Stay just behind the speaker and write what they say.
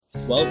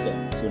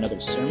welcome to another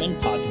sermon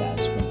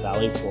podcast from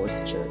Valley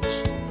Fourth Church.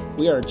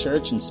 We are a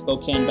church in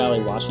Spokane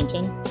Valley,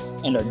 Washington,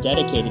 and are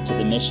dedicated to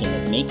the mission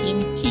of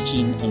making,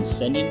 teaching, and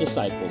sending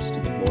disciples to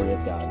the glory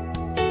of God.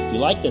 If you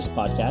like this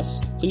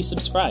podcast, please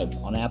subscribe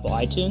on Apple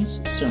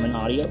iTunes, Sermon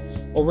Audio,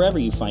 or wherever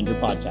you find your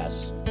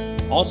podcasts.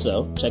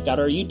 Also, check out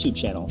our YouTube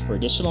channel for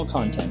additional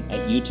content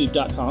at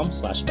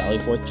youtube.com/Valley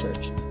Fourth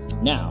Church.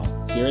 Now,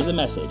 here is a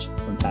message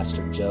from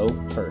Pastor Joe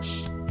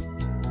Hirsch.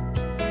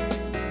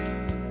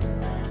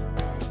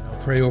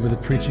 Pray over the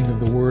preaching of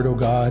the Word, O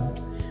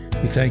God.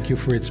 We thank you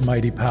for its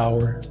mighty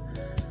power.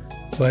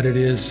 But it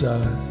is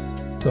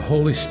the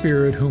Holy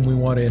Spirit whom we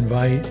want to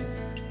invite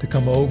to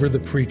come over the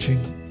preaching.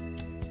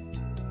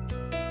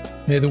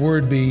 May the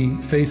Word be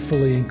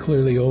faithfully and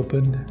clearly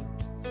opened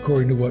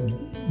according to what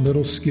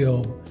little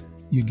skill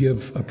you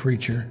give a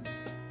preacher.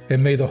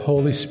 And may the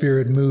Holy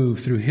Spirit move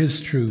through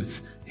His truth,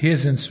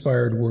 His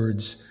inspired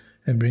words,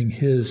 and bring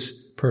His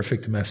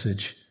perfect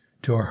message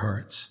to our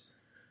hearts.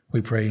 We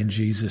pray in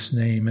Jesus'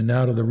 name. And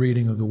now to the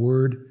reading of the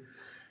Word,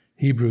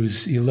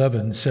 Hebrews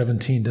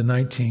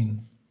 11:17-19.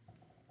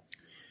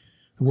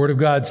 The Word of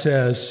God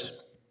says,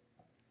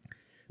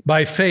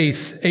 "By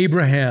faith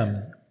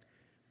Abraham,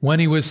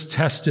 when he was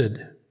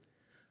tested,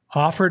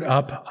 offered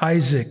up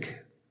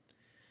Isaac.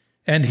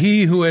 And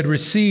he who had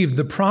received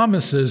the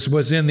promises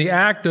was in the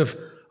act of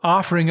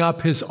offering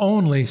up his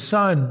only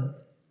son,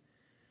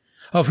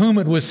 of whom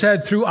it was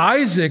said, 'Through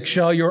Isaac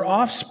shall your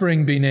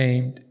offspring be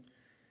named.'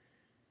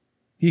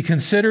 He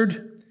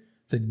considered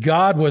that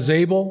God was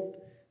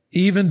able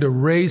even to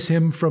raise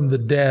him from the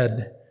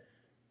dead,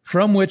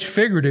 from which,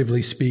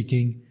 figuratively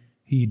speaking,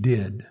 he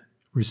did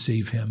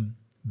receive him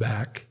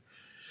back."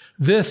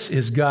 This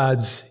is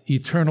God's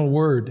eternal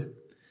word.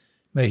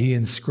 May he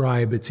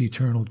inscribe its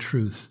eternal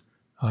truth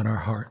on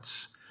our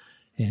hearts.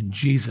 In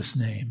Jesus'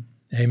 name,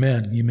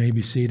 amen. You may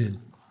be seated.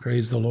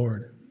 Praise the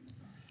Lord.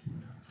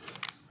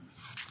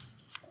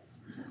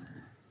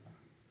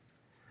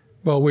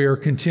 Well, we are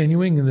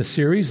continuing in the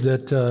series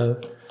that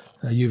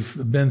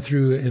you've been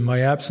through in my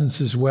absence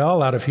as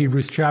well, out of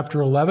Hebrews chapter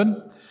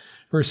 11.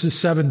 Verses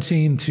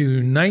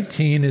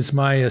 17-19 is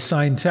my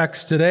assigned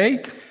text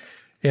today,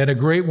 and a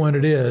great one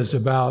it is,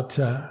 about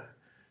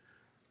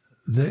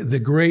the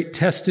great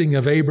testing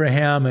of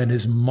Abraham and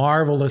his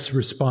marvelous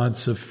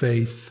response of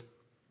faith.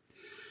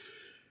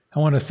 I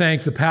want to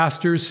thank the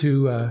pastors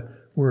who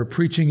were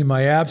preaching in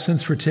my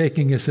absence for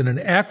taking us in an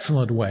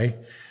excellent way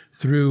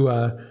through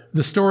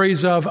the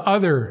stories of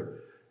other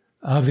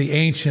of the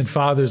ancient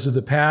fathers of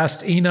the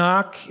past,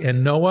 Enoch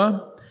and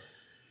Noah,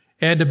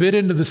 and a bit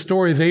into the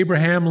story of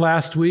Abraham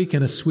last week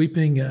in a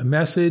sweeping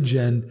message,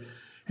 and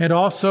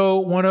also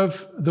one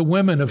of the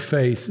women of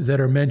faith that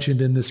are mentioned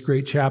in this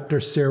great chapter,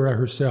 Sarah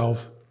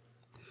herself.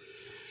 I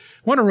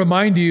want to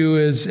remind you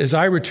as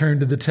I return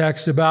to the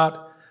text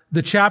about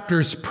the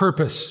chapter's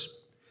purpose.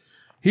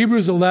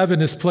 Hebrews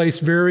 11 is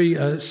placed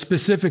very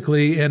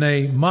specifically in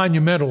a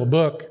monumental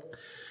book.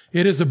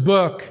 It is a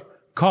book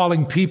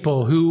calling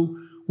people who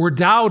were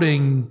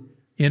doubting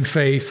in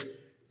faith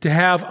to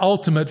have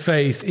ultimate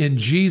faith in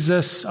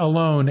Jesus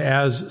alone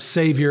as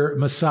Savior,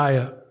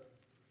 Messiah.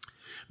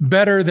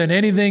 Better than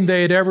anything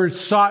they had ever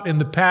sought in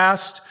the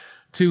past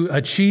to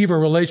achieve a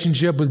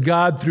relationship with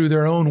God through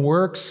their own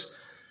works,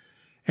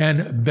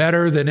 and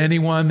better than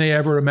anyone they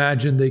ever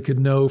imagined they could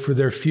know for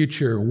their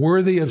future,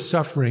 worthy of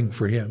suffering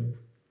for Him.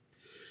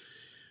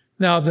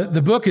 Now,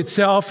 the book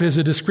itself is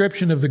a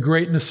description of the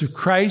greatness of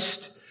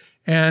Christ,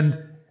 and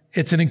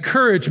it's an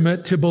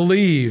encouragement to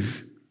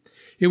believe.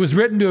 It was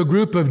written to a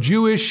group of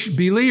Jewish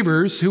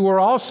believers who were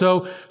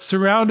also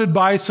surrounded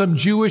by some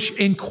Jewish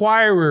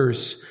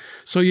inquirers.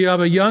 So you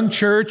have a young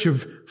church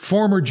of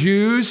former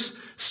Jews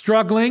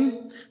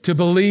struggling to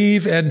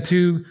believe and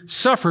to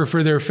suffer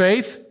for their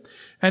faith.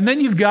 And then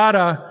you've got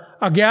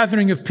a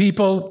gathering of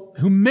people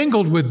who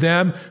mingled with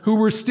them, who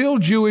were still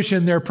Jewish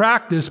in their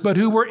practice, but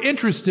who were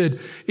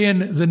interested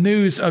in the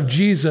news of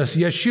Jesus,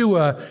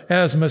 Yeshua,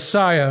 as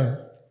Messiah.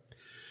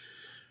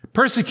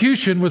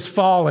 Persecution was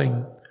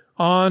falling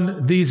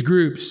on these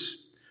groups.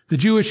 The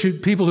Jewish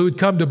people who had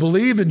come to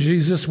believe in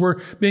Jesus were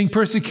being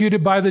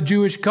persecuted by the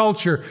Jewish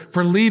culture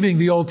for leaving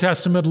the Old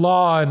Testament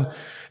law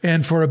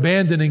and for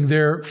abandoning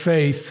their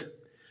faith.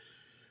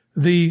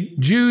 The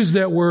Jews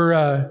that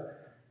were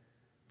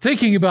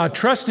thinking about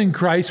trusting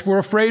Christ were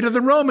afraid of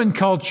the Roman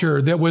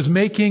culture that was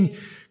making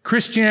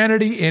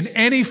Christianity in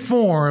any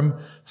form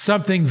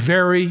something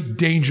very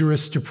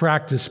dangerous to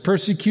practice.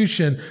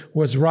 Persecution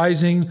was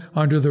rising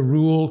under the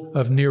rule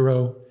of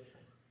Nero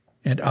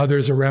and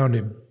others around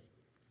him.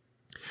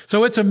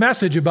 So it's a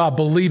message about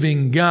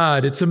believing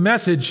God. It's a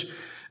message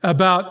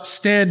about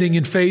standing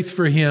in faith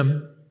for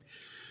Him.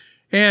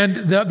 And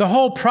the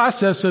whole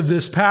process of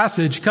this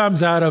passage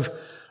comes out of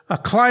a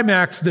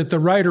climax that the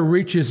writer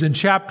reaches in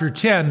chapter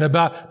 10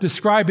 about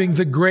describing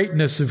the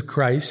greatness of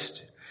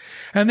Christ.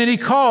 And then he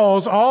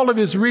calls all of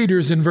his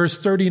readers in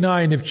verse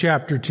 39 of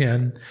chapter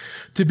 10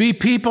 to be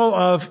people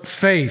of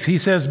faith. He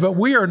says, "But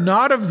we are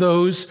not of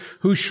those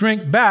who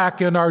shrink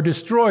back and are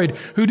destroyed,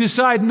 who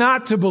decide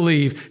not to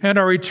believe and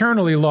are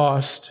eternally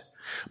lost.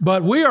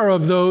 But we are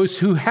of those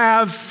who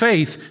have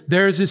faith,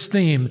 there's his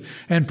theme,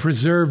 and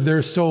preserve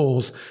their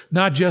souls,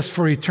 not just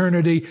for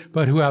eternity,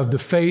 but who have the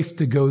faith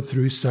to go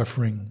through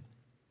suffering.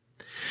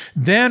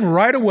 Then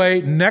right away,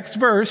 next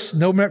verse,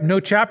 no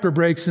chapter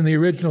breaks in the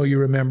original, you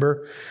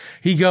remember,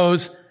 he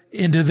goes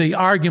into the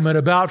argument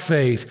about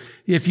faith.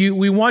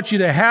 We want you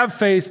to have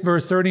faith,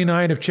 verse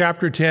 39 of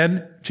chapter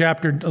 10,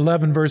 chapter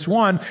 11, verse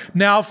 1.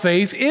 Now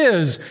faith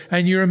is.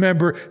 And you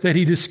remember that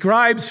he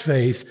describes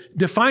faith,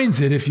 defines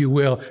it, if you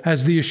will,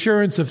 as the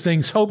assurance of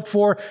things hoped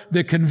for,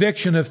 the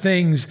conviction of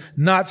things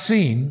not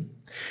seen.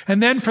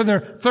 And then for the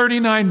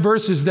 39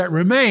 verses that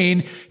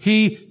remain,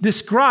 he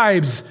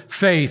describes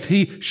faith.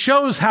 He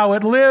shows how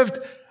it lived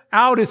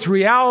out its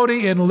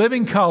reality in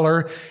living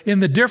color in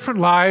the different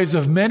lives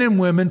of men and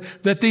women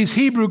that these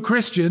Hebrew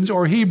Christians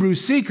or Hebrew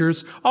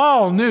seekers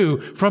all knew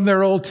from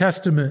their Old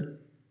Testament.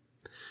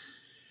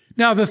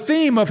 Now, the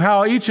theme of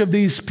how each of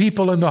these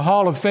people in the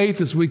Hall of Faith,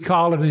 as we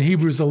call it in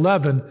Hebrews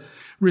 11,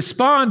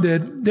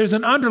 responded, there's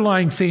an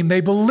underlying theme.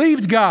 They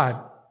believed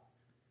God.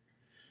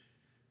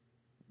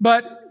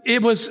 But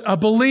it was a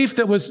belief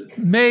that was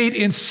made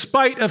in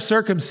spite of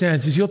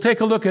circumstances. You'll take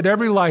a look at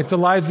every life, the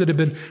lives that have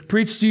been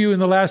preached to you in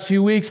the last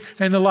few weeks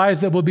and the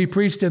lives that will be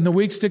preached in the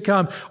weeks to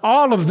come.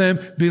 All of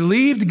them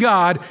believed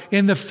God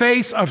in the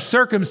face of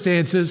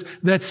circumstances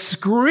that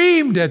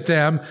screamed at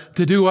them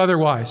to do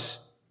otherwise,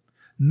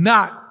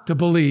 not to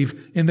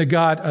believe in the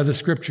God of the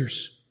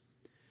Scriptures.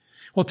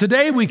 Well,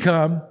 today we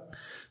come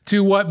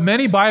to what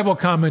many Bible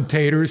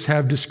commentators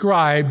have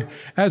described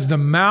as the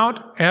Mount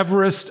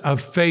Everest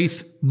of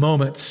faith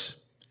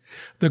moments.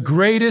 The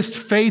greatest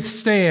faith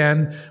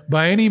stand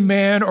by any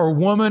man or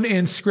woman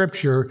in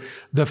Scripture,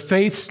 the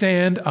faith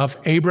stand of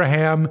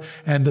Abraham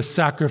and the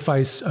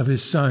sacrifice of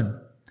his son.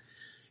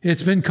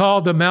 It's been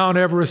called the Mount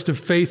Everest of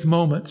faith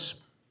moments.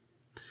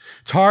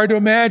 It's hard to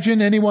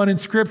imagine anyone in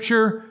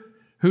Scripture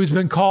who's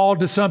been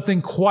called to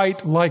something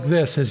quite like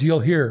this, as you'll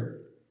hear.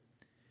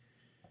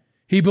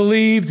 He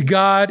believed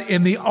God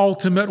in the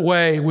ultimate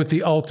way with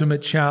the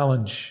ultimate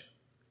challenge.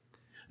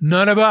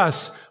 None of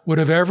us would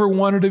have ever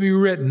wanted to be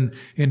written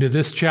into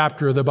this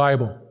chapter of the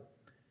Bible.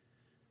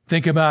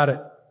 Think about it.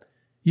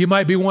 You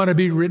might want to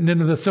be written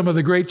into some of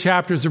the great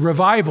chapters of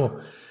revival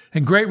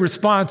and great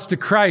response to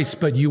Christ,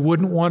 but you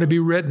wouldn't want to be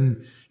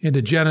written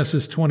into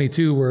Genesis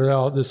 22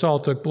 where this all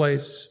took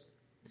place.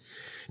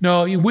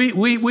 No,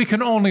 we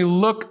can only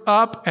look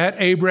up at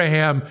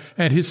Abraham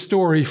and his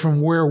story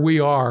from where we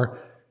are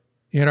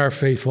in our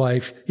faith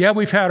life. Yeah,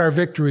 we've had our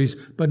victories,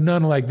 but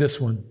none like this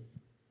one.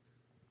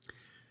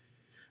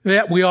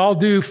 Yet we all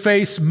do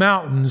face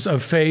mountains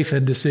of faith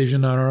and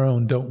decision on our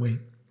own, don't we?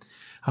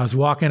 I was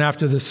walking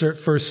after the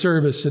first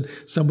service and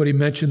somebody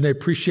mentioned they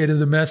appreciated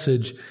the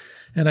message.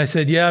 And I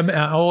said,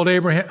 yeah, old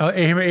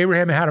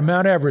Abraham had a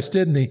Mount Everest,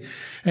 didn't he?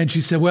 And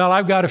she said, well,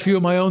 I've got a few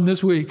of my own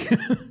this week.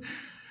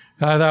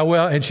 I thought,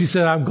 well, and she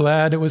said, I'm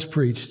glad it was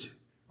preached.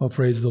 Well,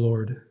 praise the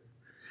Lord.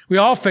 We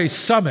all face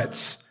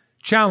summits,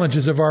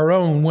 challenges of our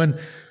own when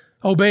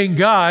obeying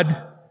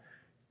God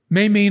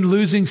may mean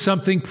losing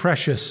something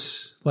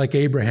precious like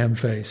Abraham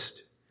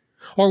faced.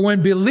 Or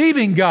when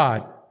believing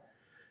God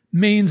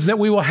means that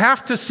we will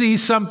have to see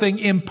something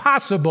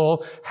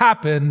impossible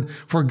happen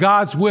for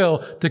God's will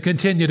to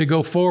continue to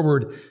go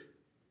forward.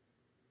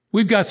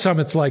 We've got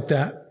summits like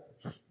that.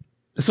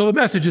 So the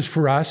message is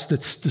for us. The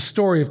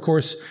story, of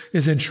course,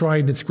 is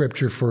enshrined in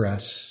Scripture for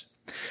us.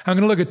 I'm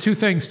going to look at two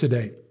things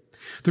today.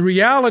 The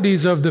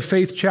realities of the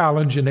faith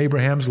challenge in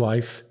Abraham's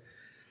life,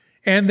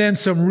 and then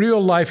some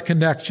real life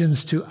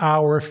connections to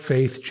our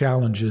faith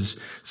challenges.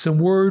 Some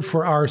word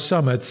for our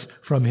summits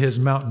from his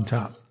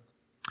mountaintop.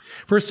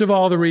 First of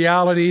all, the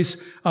realities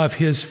of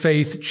his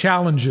faith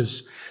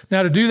challenges.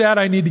 Now, to do that,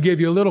 I need to give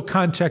you a little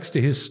context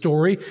to his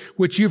story,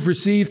 which you've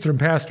received from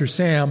Pastor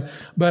Sam,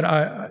 but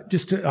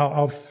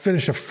I'll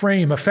finish a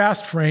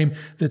fast frame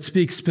that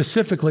speaks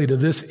specifically to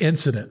this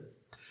incident.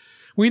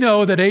 We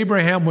know that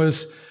Abraham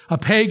was a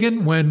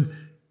pagan when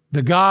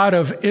the God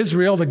of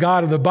Israel, the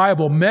God of the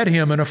Bible, met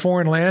him in a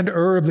foreign land,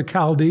 Ur of the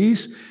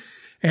Chaldees.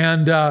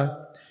 And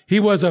he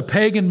was a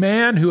pagan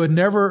man who had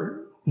never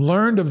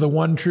learned of the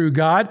one true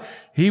God.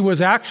 He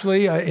was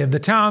actually in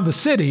the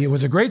city. It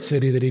was a great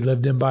city that he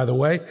lived in, by the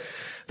way.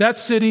 That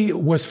city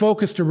was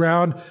focused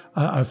around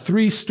a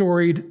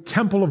 3-storied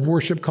temple of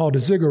worship called a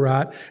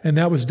ziggurat, and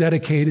that was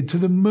dedicated to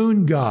the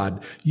moon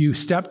god. You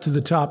stepped to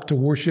the top to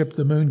worship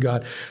the moon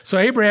god. So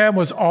Abraham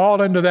was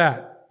all into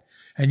that.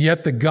 And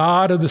yet the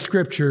God of the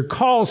Scripture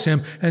calls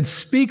him and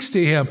speaks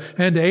to him.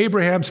 And to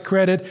Abraham's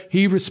credit,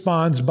 he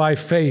responds by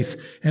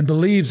faith and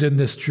believes in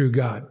this true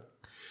God.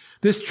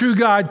 This true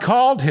God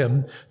called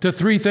him to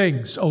 3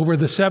 things over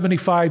the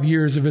 75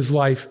 years of his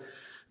life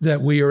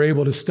that we are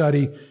able to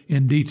study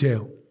in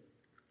detail.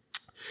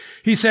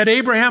 He said,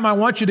 Abraham, I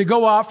want you to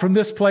go out from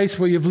this place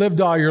where you've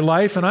lived all your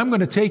life, and I'm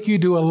going to take you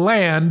to a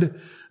land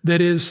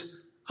that is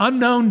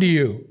unknown to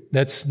you,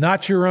 that's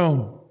not your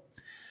own.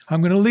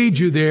 I'm going to lead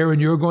you there,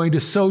 and you're going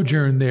to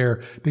sojourn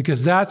there,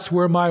 because that's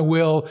where my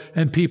will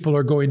and people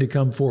are going to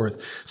come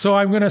forth. So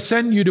I'm going to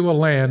send you to a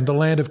land, the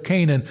land of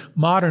Canaan,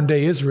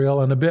 modern-day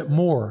Israel, and a bit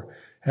more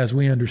as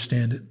we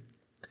understand it.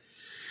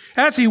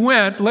 As he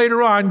went,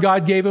 later on,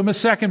 God gave him a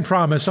second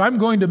promise. I'm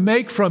going to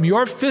make from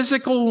your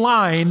physical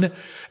line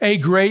a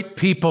great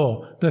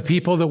people, the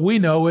people that we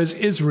know as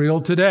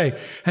Israel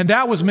today. And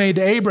that was made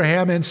to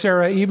Abraham and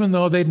Sarah, even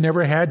though they'd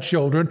never had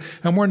children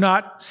and were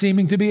not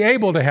seeming to be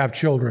able to have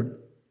children.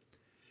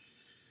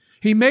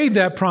 He made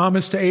that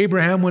promise to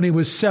Abraham when he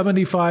was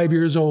 75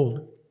 years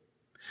old.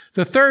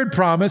 The third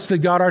promise that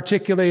God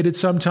articulated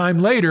sometime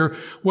later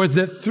was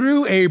that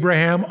through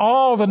Abraham,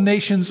 all the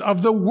nations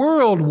of the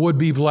world would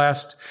be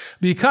blessed,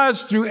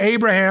 because through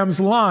Abraham's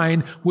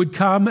line would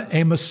come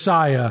a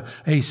Messiah,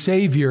 a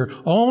Savior,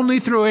 only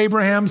through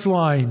Abraham's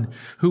line,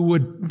 who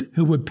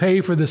would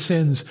pay for the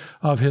sins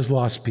of his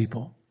lost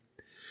people.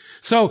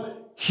 So,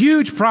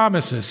 huge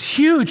promises,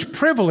 huge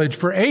privilege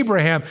for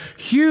Abraham,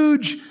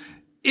 huge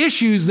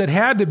issues that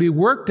had to be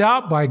worked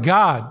out by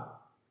God.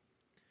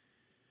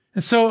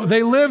 And so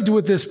they lived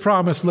with this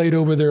promise laid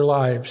over their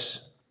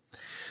lives.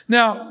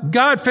 Now,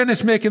 God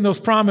finished making those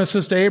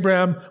promises to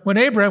Abraham when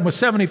Abraham was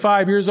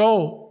 75 years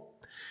old.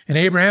 And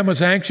Abraham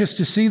was anxious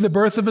to see the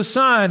birth of a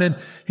son, and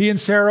he and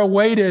Sarah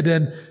waited,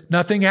 and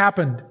nothing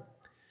happened.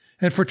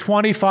 And for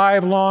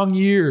 25 long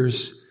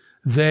years,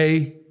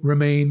 they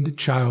remained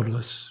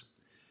childless.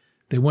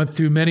 They went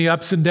through many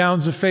ups and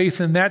downs of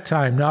faith in that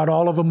time, not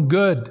all of them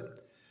good.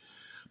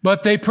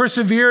 But they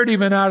persevered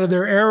even out of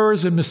their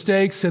errors and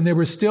mistakes, and they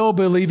were still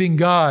believing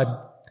God.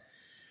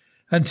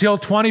 Until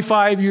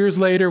 25 years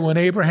later, when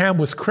Abraham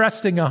was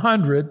cresting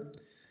 100,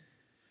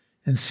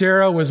 and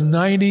Sarah was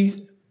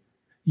 90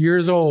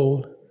 years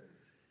old,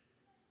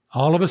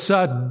 all of a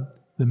sudden,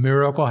 the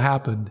miracle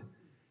happened,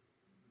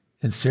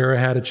 and Sarah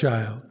had a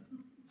child.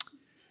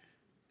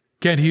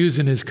 Kent Hughes,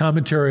 in his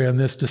commentary on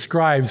this,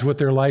 describes what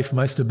their life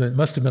must have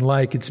been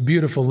like. It's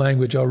beautiful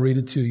language. I'll read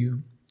it to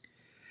you.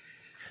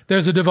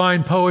 There's a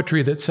divine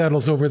poetry that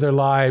settles over their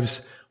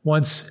lives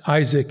once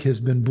Isaac has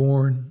been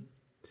born.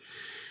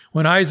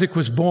 When Isaac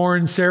was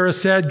born, Sarah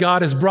said,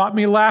 "God has brought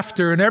me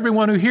laughter, and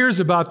everyone who hears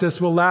about this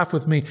will laugh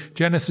with me."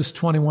 Genesis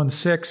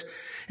 21:6.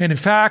 And in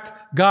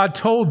fact, God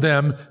told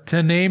them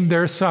to name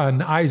their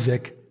son,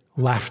 Isaac,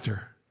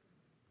 Laughter.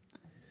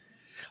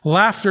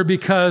 Laughter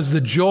because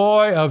the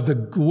joy of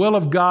the will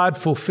of God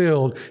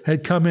fulfilled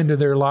had come into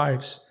their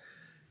lives.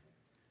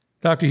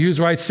 Dr. Hughes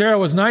writes, Sarah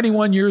was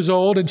 91 years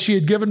old, and she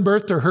had given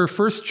birth to her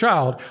first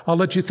child. I'll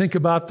let you think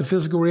about the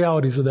physical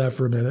realities of that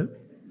for a minute.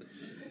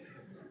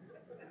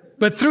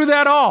 But through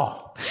that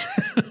all,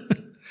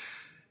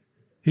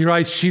 he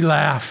writes, she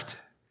laughed.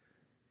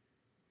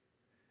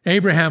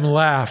 Abraham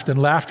laughed,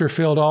 and laughter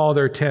filled all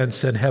their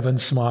tents, and heaven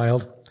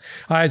smiled.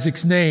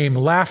 Isaac's name,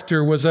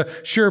 Laughter, was a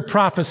sure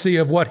prophecy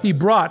of what he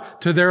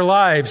brought to their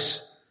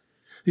lives.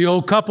 The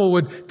old couple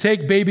would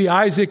take baby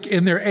Isaac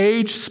in their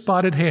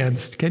age-spotted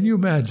hands. Can you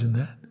imagine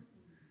that?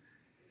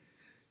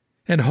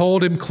 And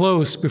hold him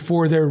close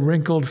before their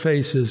wrinkled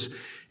faces.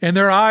 And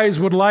their eyes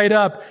would light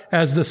up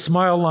as the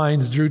smile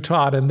lines drew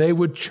taut, and they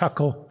would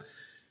chuckle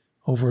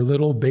over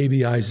little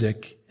baby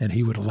Isaac, and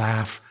he would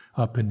laugh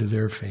up into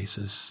their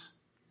faces.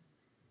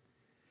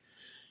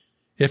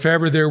 If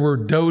ever there were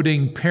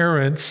doting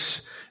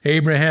parents,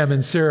 Abraham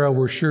and Sarah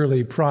were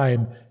surely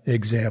prime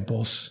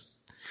examples.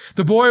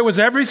 The boy was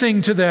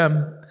everything to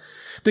them.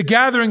 The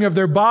gathering of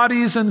their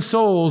bodies and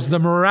souls, the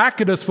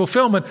miraculous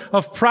fulfillment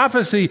of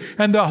prophecy,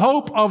 and the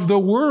hope of the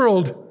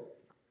world.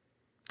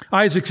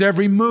 Isaac's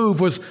every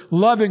move was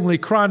lovingly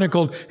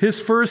chronicled.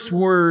 His first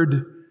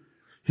word,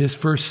 his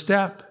first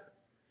step,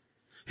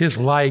 his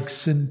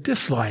likes and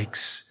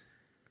dislikes,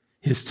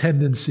 his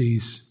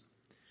tendencies.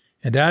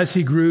 And as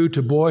he grew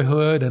to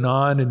boyhood and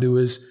on into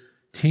his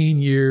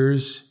teen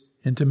years,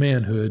 into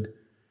manhood,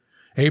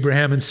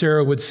 Abraham and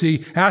Sarah would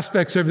see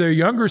aspects of their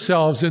younger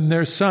selves in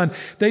their son.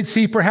 They'd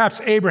see perhaps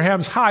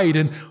Abraham's height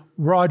and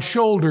broad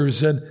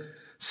shoulders, and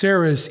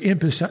Sarah's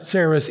impish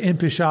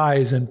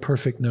eyes and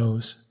perfect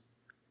nose.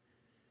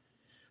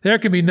 There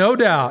can be no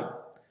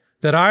doubt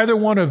that either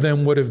one of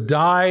them would have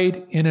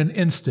died in an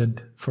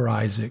instant for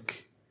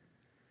Isaac.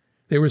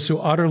 They were so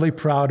utterly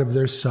proud of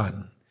their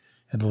son,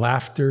 and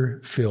laughter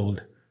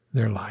filled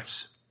their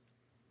lives.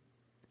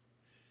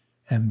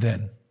 And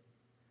then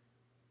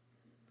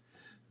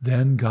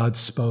God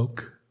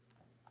spoke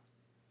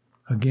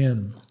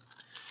again.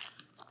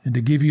 And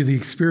to give you the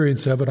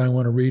experience of it, I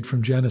want to read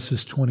from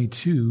Genesis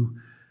 22,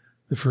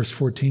 the first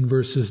 14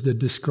 verses that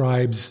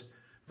describes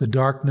the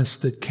darkness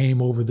that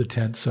came over the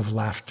tents of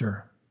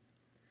laughter,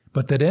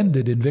 but that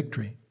ended in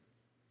victory.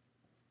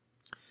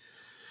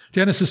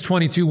 Genesis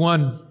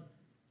 22:1.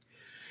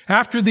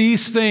 After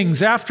these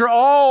things, after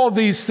all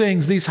these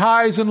things, these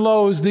highs and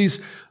lows, these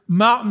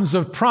mountains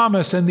of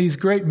promise and these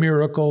great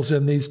miracles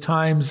and these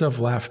times of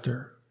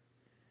laughter,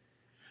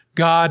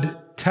 God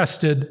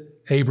tested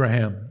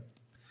Abraham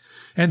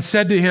and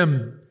said to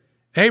him,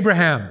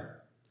 Abraham.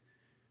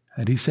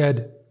 And he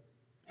said,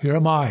 Here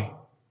am I.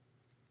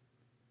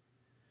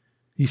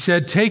 He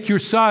said, "Take your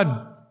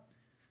son,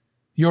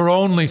 your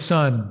only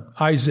son,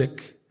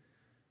 Isaac,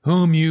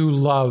 whom you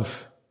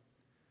love,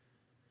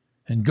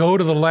 and go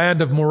to the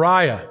land of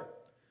Moriah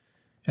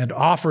and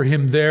offer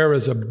him there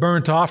as a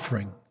burnt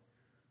offering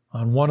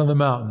on one of the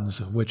mountains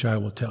of which I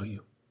will tell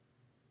you."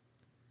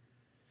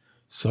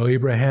 So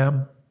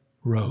Abraham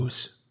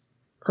rose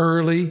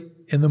early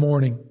in the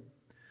morning,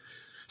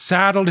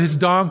 saddled his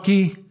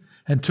donkey,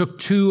 and took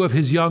 2 of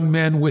his young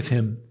men with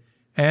him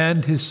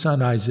and his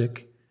son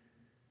Isaac,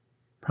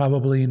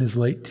 probably in his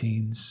late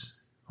teens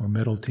or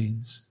middle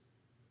teens.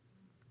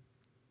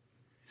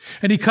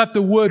 And he cut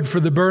the wood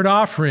for the burnt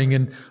offering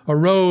and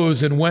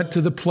arose and went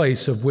to the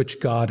place of which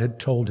God had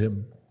told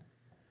him.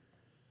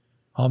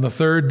 On the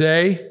 3rd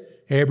day,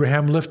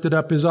 Abraham lifted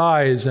up his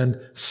eyes and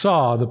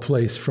saw the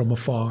place from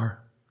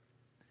afar.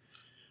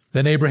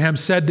 Then Abraham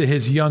said to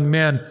his young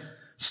men,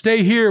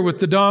 "Stay here with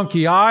the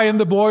donkey. I and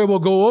the boy will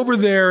go over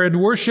there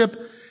and worship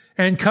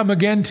and come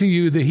again to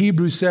you." The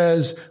Hebrew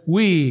says,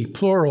 "We,"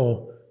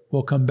 plural,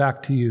 "will come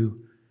back to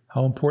you."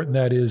 How important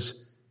that is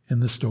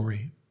in the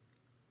story.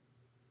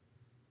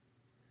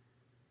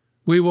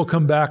 "We will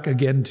come back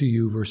again to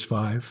you," verse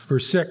 5.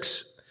 Verse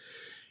 6,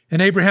 "And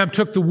Abraham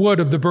took the wood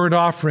of the burnt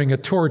offering, a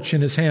torch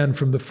in his hand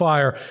from the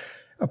fire."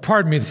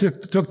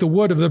 Took the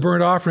wood of the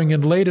burnt offering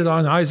and laid it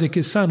on Isaac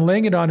his son,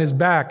 laying it on his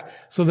back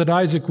so that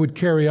Isaac would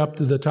carry up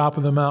to the top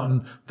of the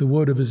mountain the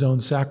wood of his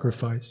own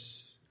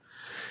sacrifice.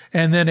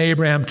 And then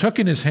Abraham took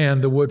in his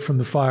hand the wood from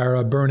the fire,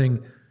 a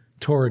burning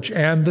torch,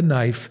 and the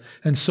knife,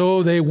 and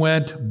so they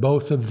went,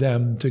 both of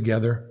them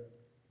together.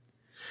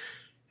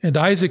 And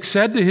Isaac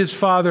said to his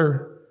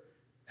father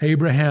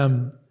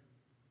Abraham,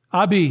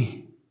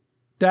 "Abi,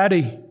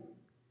 Daddy,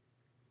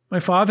 my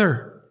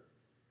father."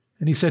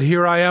 And he said,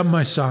 "Here I am,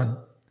 my son."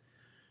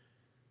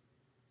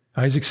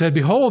 Isaac said,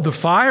 "Behold, the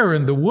fire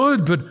and the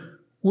wood, but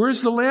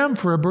where's the lamb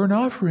for a burnt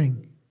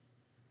offering?"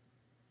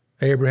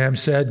 Abraham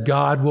said,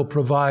 "God will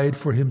provide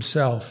for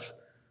himself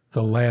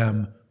the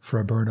lamb for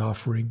a burnt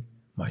offering,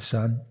 my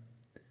son."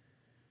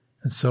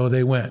 And so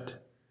they went,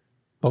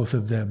 both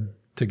of them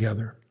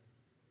together.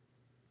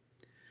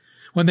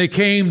 When they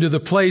came to the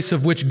place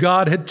of which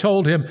God had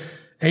told him,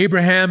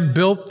 Abraham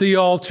built the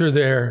altar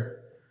there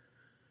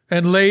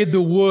and laid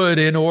the wood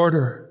in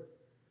order,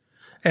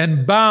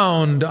 and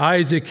bound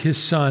Isaac his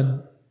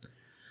son,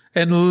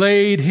 and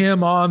laid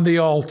him on the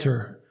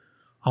altar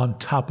on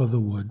top of the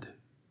wood.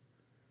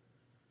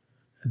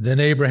 And then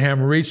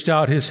Abraham reached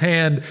out his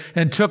hand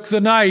and took the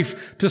knife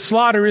to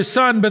slaughter his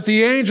son, but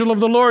the angel of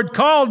the Lord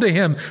called to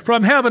him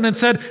from heaven and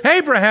said,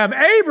 "Abraham,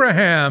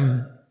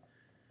 Abraham!"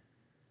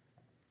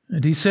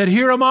 And he said,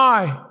 "Here am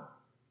I."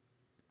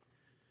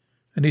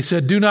 And he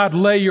said, "Do not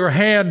lay your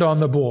hand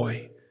on the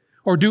boy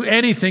or do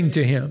anything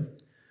to him.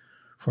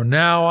 For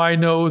now I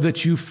know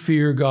that you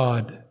fear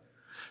God,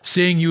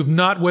 seeing you've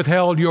not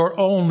withheld your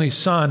only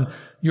son,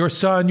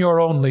 your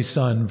only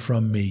son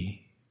from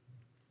me."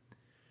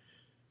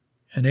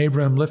 And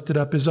Abraham lifted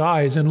up his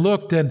eyes and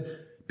looked, and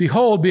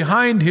behold,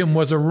 behind him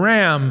was a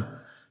ram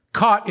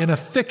caught in a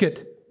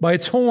thicket by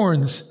its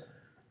horns.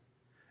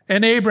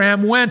 And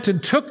Abraham went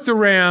and took the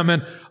ram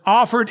and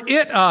offered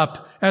it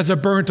up as a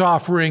burnt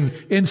offering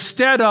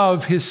instead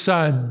of his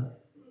son.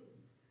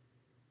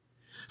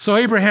 So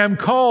Abraham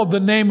called the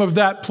name of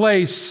that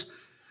place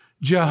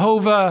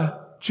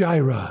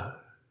Jehovah-Jireh.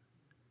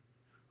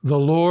 The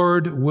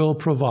Lord will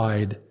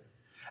provide.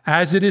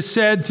 As it is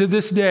said to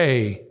this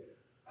day,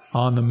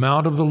 on the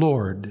mount of the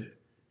Lord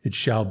it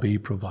shall be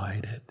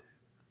provided.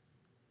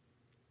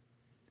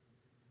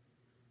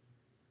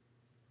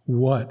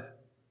 What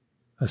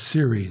a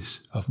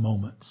series of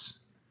moments.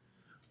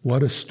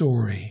 What a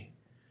story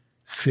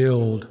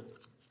filled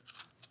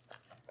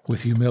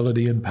with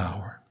humility and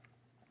power.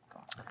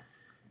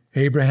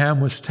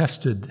 Abraham was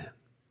tested,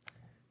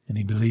 and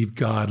he believed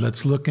God.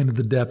 Let's look into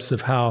the depths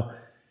of how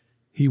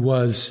he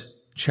was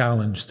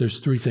challenged. There's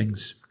 3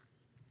 things.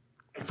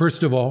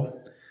 First of all,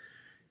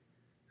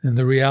 and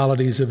the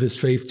realities of his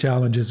faith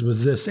challenges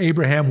was this: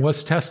 Abraham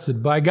was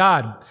tested by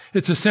God.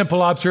 It's a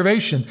simple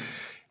observation.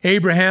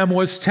 Abraham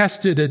was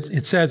tested,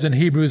 it says in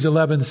Hebrews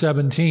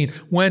 11:17,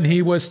 when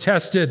he was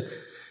tested.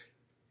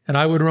 And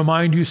I would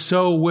remind you,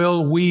 so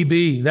will we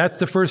be. That's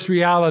the first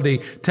reality.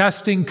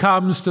 Testing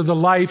comes to the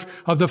life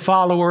of the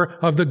follower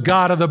of the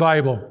God of the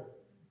Bible.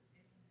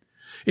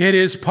 It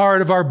is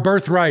part of our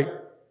birthright.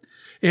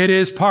 It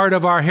is part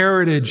of our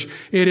heritage.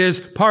 It is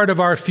part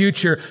of our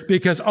future,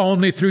 because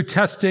only through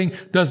testing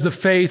does the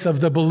faith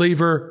of the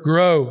believer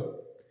grow.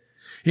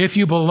 If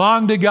you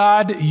belong to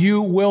God,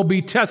 you will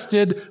be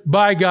tested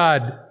by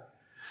God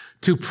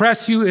to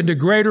press you into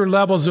greater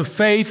levels of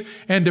faith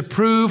and to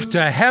prove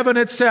to heaven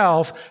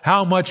itself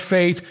how much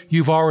faith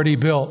you've already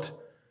built.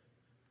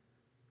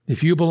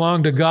 If you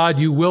belong to God,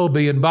 you will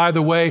be. And by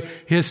the way,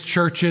 His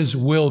churches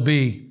will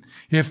be.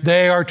 If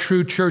they are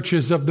true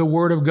churches of the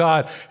Word of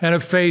God and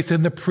of faith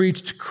in the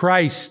preached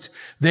Christ,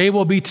 they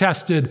will be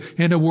tested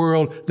in a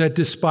world that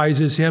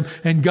despises Him.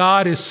 And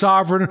God is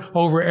sovereign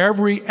over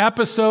every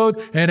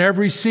episode and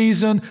every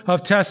season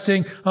of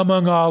testing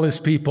among all His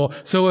people.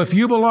 So if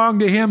you belong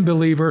to Him,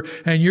 believer,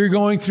 and you're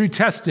going through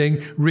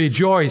testing,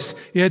 rejoice.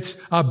 It's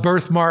a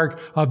birthmark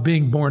of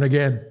being born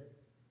again.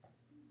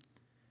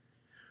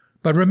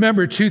 But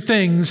remember two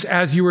things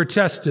as you were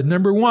tested.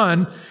 Number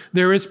one,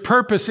 there is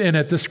purpose in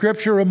it. The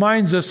Scripture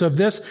reminds us of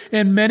this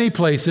in many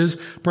places.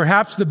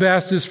 Perhaps the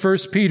best is 1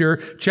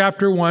 Peter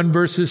chapter 1,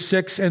 verses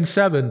 6 and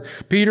 7.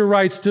 Peter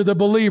writes to the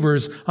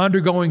believers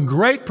undergoing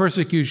great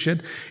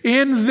persecution,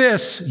 "In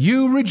this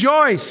you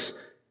rejoice."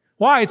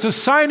 Why? It's a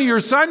sign of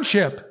your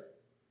sonship,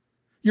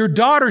 your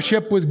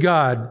daughtership with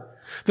God.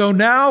 Though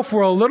now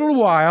for a little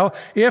while,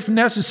 if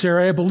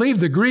necessary, I believe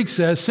the Greek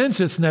says, since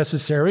it's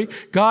necessary,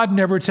 God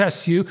never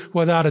tests you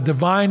without a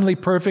divinely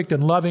perfect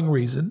and loving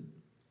reason.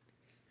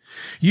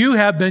 You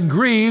have been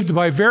grieved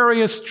by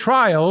various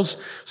trials,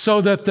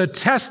 so that the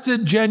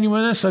tested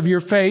genuineness of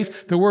your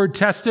faith, the word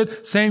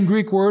tested, same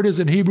Greek word as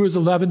in Hebrews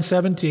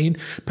 11:17,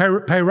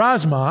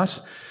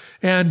 peirasmos,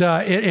 and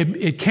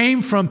it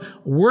came from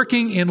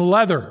working in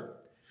leather.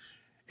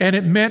 And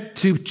it meant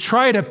to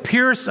try to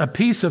pierce a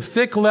piece of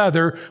thick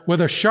leather with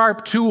a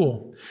sharp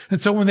tool.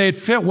 And so when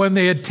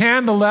they had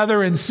tanned the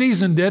leather and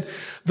seasoned it,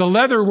 the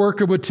leather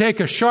worker would take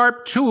a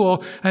sharp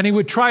tool and he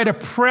would try to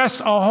press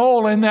a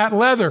hole in that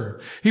leather.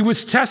 He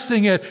was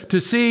testing it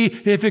to see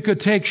if it could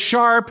take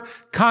sharp,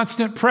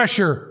 constant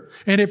pressure.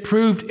 And it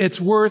proved its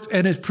worth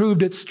and it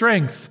proved its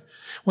strength.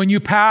 When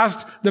you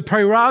passed the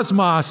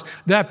peirasmos,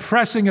 that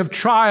pressing of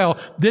trial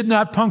did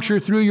not puncture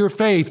through your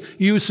faith.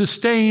 You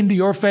sustained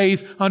your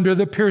faith under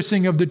the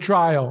piercing of the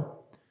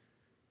trial.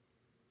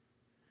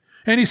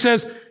 And he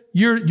says,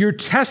 your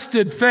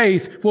tested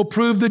faith will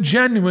prove the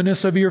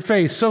genuineness of your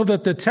faith, so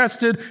that the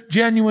tested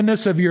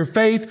genuineness of your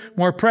faith,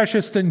 more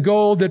precious than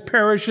gold that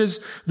perishes,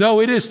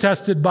 though it is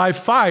tested by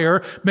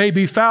fire, may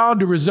be found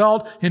to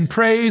result in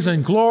praise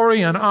and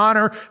glory and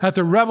honor at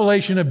the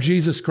revelation of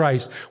Jesus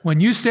Christ. When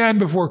you stand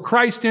before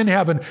Christ in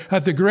heaven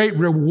at the great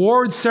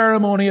reward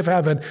ceremony of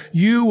heaven,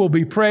 you will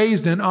be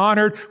praised and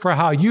honored for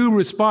how you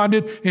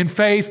responded in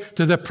faith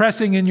to the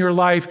pressing in your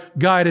life,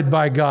 guided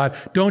by God.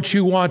 Don't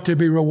you want to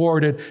be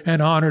rewarded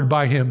and honored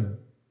by Him?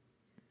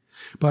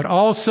 But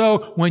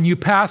also, when you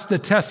pass the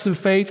tests of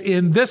faith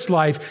in this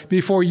life,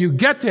 before you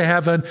get to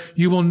heaven,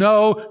 you will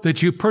know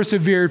that you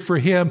persevered for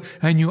Him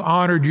and you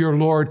honored your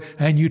Lord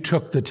and you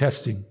took the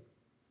testing.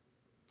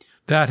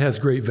 That has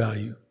great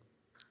value.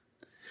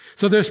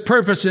 So there's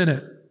purpose in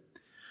it.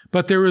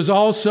 But there is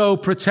also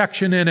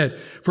protection in it.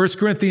 1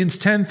 Corinthians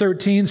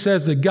 10:13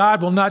 says that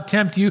God will not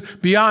tempt you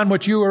beyond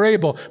what you are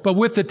able, but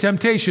with the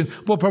temptation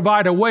will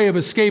provide a way of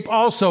escape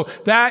also,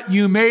 that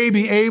you may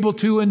be able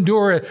to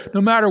endure it.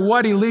 No matter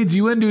what He leads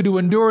you into to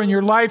endure in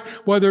your life,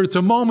 whether it's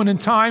a moment in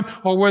time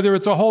or whether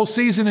it's a whole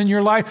season in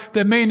your life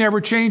that may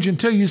never change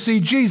until you see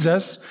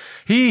Jesus,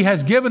 He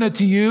has given it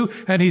to you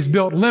and He's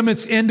built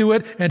limits into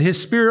it, and His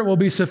Spirit will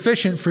be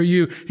sufficient for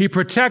you. He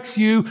protects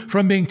you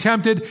from being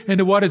tempted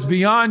into what is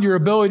beyond your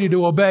ability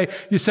to obey.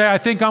 You say, I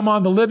think I'm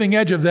on the living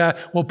edge of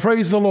that. Well,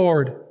 praise the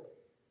Lord.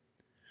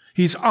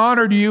 He's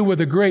honored you with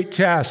a great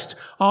test.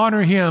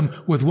 Honor Him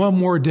with one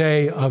more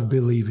day of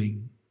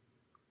believing.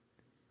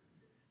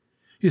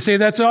 You say,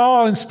 that's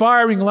all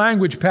inspiring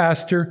language,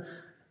 Pastor.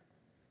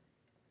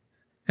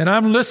 And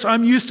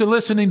I'm used to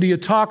listening to you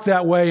talk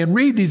that way and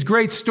read these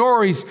great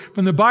stories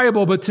from the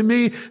Bible, but to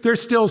me, they're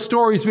still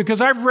stories because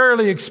I've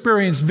rarely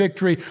experienced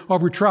victory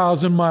over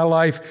trials in my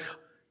life.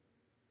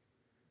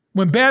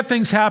 When bad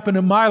things happen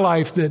in my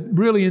life that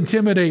really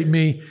intimidate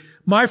me,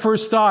 my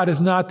first thought is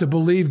not to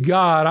believe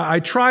God. I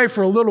try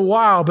for a little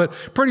while, but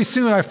pretty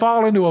soon I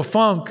fall into a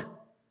funk.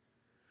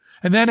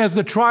 And then as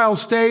the trial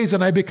stays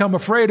and I become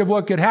afraid of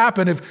what could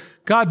happen if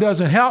God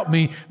doesn't help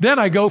me, then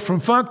I go from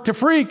funk to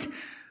freak.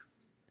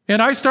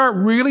 And I start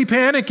really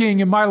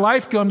panicking and my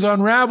life comes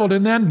unraveled.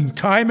 And then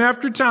time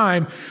after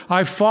time,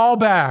 I fall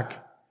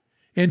back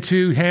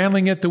into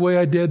handling it the way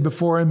I did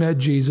before I met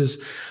Jesus.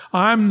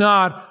 I'm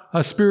not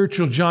a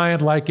spiritual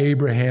giant like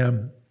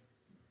Abraham.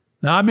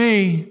 Not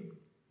me.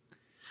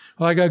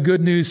 Well, I got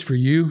good news for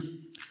you.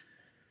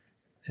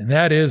 And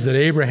that is that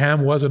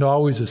Abraham wasn't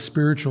always a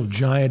spiritual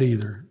giant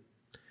either.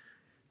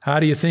 How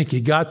do you think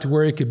he got to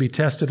where he could be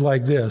tested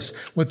like this?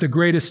 With the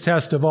greatest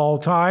test of all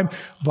time,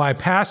 by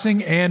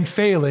passing and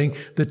failing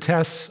the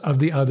tests of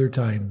the other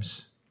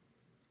times.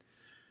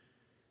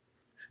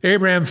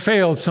 Abraham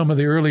failed some of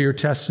the earlier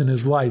tests in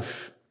his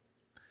life.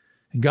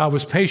 And God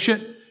was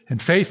patient and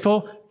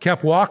faithful,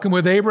 kept walking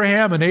with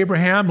Abraham, and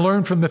Abraham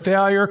learned from the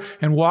failure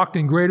and walked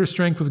in greater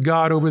strength with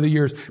God over the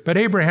years. But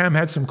Abraham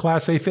had some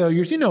Class A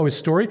failures. You know his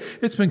story.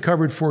 It's been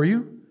covered for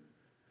you.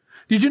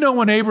 Did you know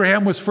when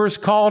Abraham was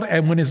first called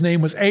and when his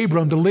name was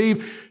Abram to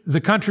leave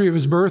the country of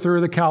his birth, or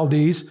the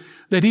Chaldees,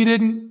 that he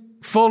didn't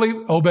fully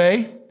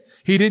obey?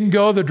 He didn't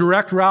go the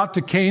direct route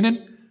to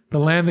Canaan, the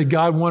land that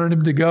God wanted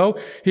him to go.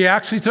 He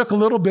actually took a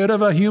little bit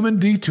of a human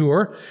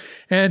detour,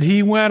 and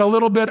he went a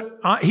little bit,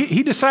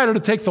 he decided to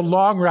take the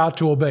long route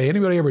to obey.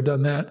 Anybody ever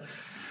done that?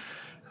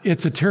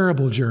 It's a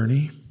terrible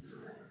journey.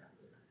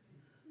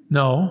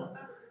 No.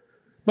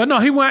 But no,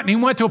 he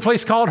went to a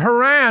place called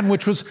Haran,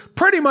 which was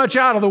pretty much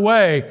out of the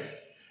way.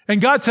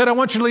 And God said, I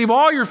want you to leave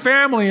all your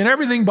family and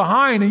everything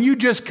behind, and you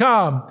just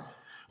come.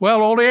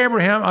 Well, old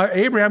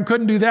Abraham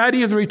couldn't do that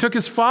either. He took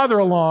his father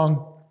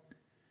along.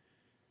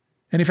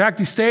 And in fact,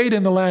 he stayed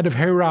in the land of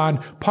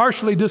Haran,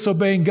 partially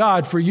disobeying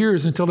God for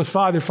years until his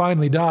father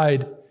finally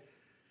died.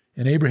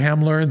 And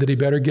Abraham learned that he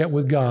better get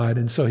with God,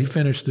 and so he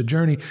finished the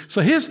journey.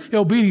 So his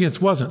obedience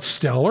wasn't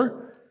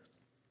stellar.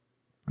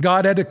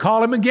 God had to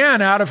call him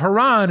again out of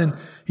Haran, and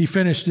he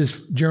finished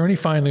his journey,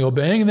 finally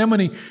obeying. And then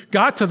when he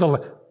got to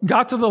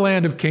the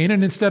land of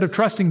Canaan, instead of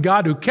trusting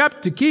God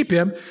to keep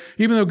him,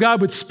 even though God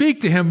would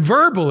speak to him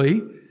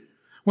verbally,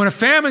 when a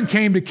famine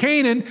came to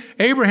Canaan,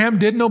 Abraham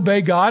didn't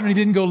obey God, and he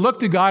didn't go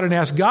look to God and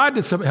ask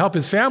God to help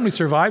his family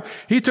survive.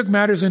 He took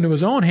matters into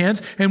his own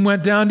hands and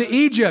went down to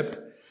Egypt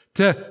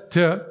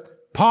to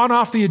pawn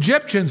off the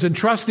Egyptians and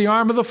trust the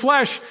arm of the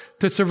flesh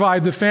to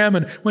survive the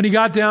famine. When he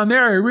got down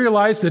there, he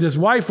realized that his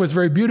wife was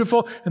very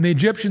beautiful and the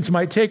Egyptians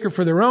might take her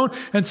for their own.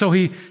 And so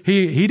he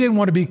didn't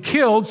want to be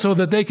killed so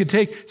that they could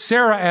take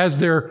Sarah as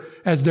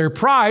their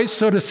prize.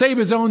 So to save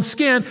his own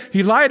skin,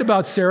 he lied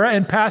about Sarah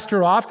and passed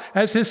her off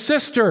as his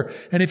sister.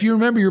 And if you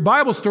remember your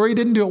Bible story, he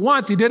didn't do it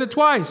once, he did it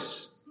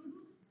twice.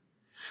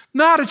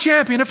 Not a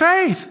champion of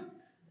faith.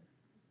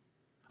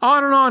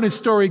 On and on his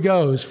story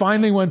goes.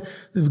 Finally, when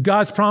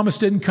God's promise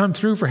didn't come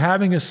through for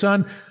having a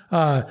son,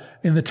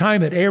 in the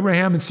time that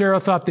Abraham and Sarah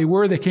thought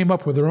they came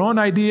up with their own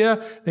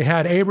idea. They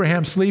had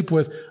Abraham sleep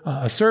with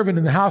a servant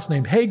in the house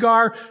named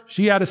Hagar.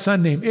 She had a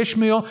son named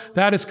Ishmael.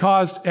 That has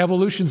caused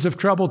evolutions of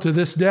trouble to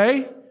this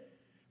day.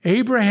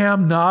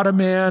 Abraham, not a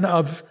man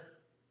of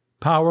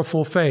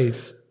powerful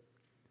faith.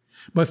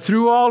 But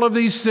through all of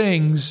these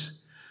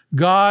things,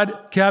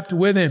 God kept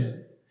with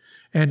him.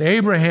 And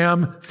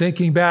Abraham,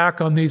 thinking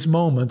back on these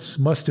moments,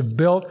 must have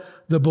built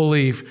the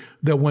belief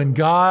that when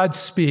God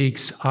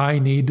speaks, I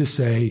need to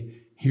say,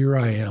 here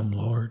I am,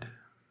 Lord.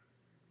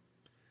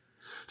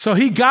 So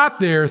he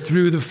got there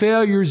through the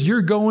failures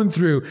you're going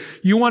through.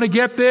 You want to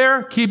get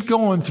there? Keep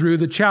going through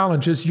the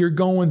challenges you're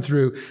going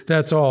through.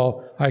 That's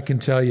all I can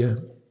tell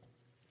you.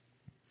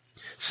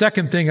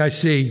 Second thing I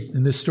see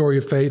in this story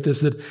of faith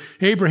is that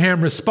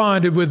Abraham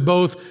responded with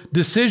both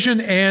decision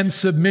and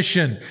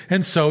submission,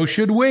 and so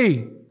should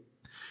we.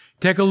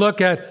 Take a look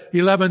at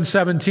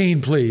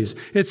 11:17, please.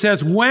 It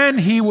says, when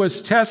he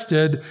was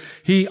tested,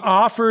 he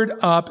offered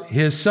up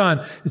his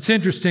son. It's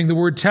interesting, the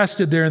word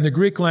tested there in the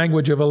Greek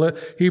language of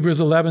Hebrews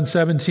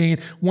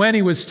 11:17, when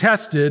he was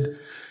tested,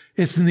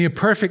 it's in the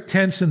imperfect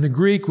tense in the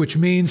Greek, which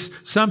means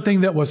something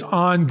that was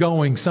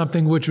ongoing,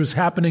 something which was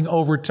happening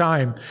over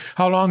time.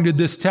 How long did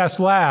this test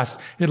last?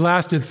 It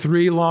lasted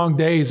 3 long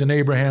days in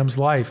Abraham's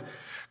life.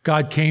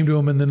 God came to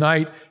him in the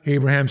night.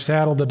 Abraham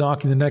saddled the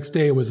donkey. The next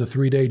day, it was a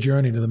 3-day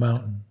journey to the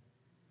mountain.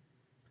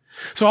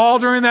 So all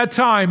during that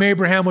time,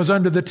 Abraham was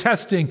under the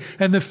testing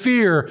and the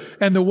fear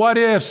and the what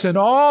ifs and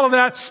all of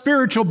that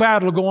spiritual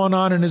battle going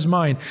on in his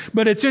mind.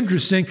 But it's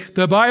interesting.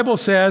 The Bible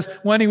says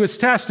when he was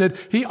tested,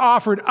 he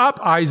offered up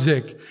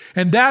Isaac.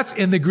 And that's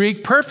in the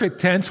Greek perfect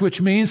tense,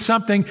 which means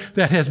something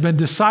that has been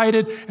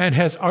decided and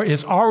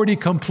is already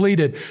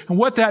completed. And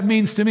what that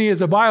means to me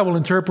as a Bible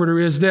interpreter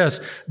is this.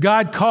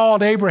 God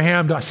called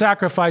Abraham to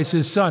sacrifice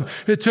his son.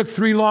 It took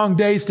 3 long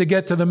days to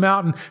get to the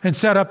mountain and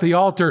set up the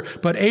altar.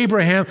 But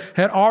Abraham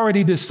had already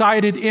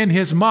decided in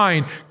his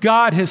mind.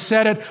 God has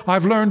said it.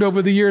 I've learned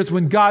over the years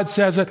when God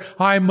says it,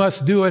 I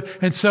must do it.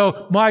 And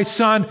so my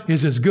son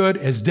is as good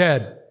as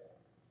dead.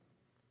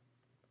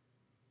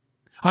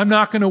 I'm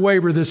not going to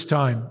waver this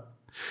time.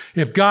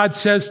 If God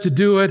says to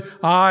do it,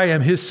 I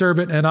am his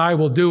servant and I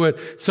will do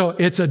it. So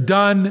it's a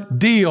done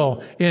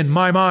deal in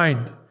my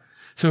mind.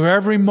 So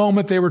every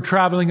moment they were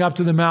traveling up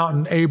to the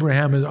mountain,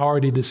 Abraham has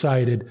already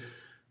decided,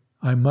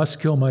 I must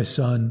kill my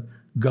son.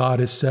 God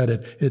has said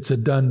it. It's a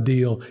done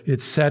deal.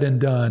 It's said and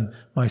done.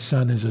 My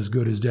son is as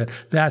good as dead.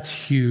 That's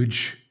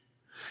huge.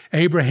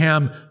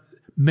 Abraham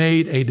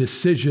made a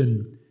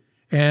decision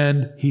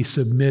and he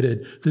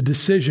submitted. The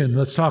decision,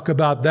 let's talk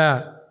about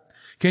that.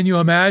 Can you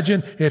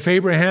imagine if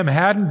Abraham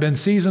hadn't been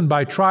seasoned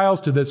by trials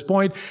to this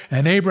point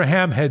and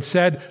Abraham had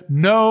said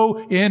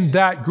no in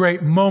that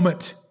great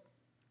moment?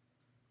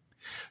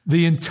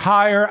 The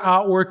entire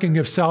outworking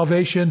of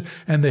salvation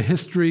and the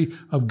history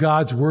of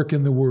God's work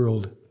in the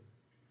world.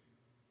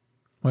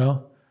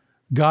 Well,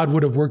 God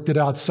would have worked it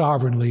out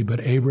sovereignly, but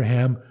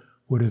Abraham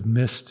would have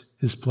missed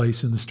his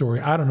place in the story.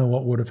 I don't know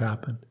what would have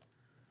happened.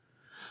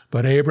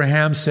 But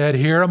Abraham said,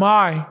 here am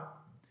I.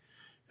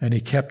 And he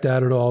kept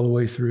at it all the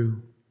way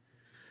through.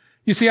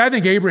 You see, I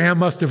think Abraham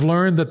must have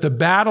learned that the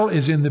battle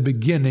is in the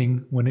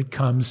beginning when it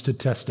comes to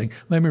testing.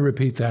 Let me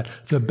repeat that.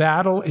 The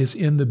battle is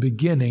in the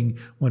beginning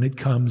when it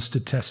comes to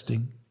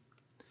testing.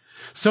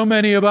 So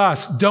many of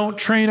us don't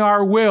train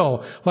our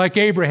will like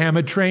Abraham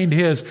had trained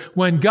his.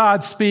 When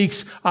God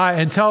speaks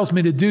and tells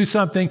me to do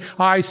something,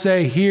 I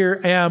say,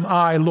 "Here am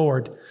I,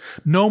 Lord."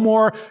 No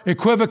more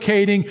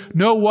equivocating,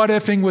 no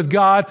what-ifing with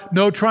God,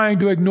 no trying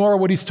to ignore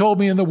what He's told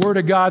me in the Word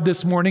of God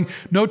this morning,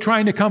 no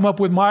trying to come up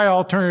with my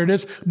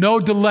alternatives, no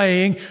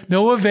delaying,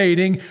 no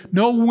evading,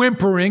 no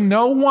whimpering,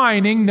 no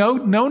whining, no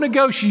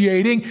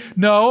negotiating.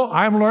 No,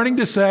 I'm learning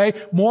to say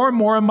more and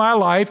more in my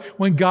life,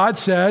 when God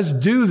says,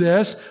 "Do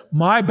this,"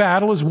 my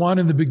battle is won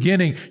in the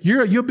beginning.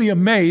 You'll be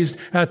amazed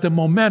at the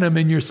momentum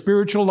in your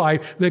spiritual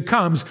life that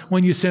comes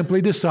when you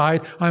simply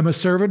decide, "I'm a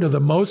servant of the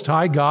Most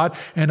High God,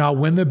 and I'll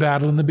win the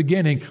battle in the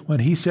beginning." When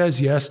He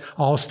says yes,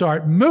 I'll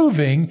start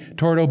moving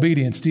toward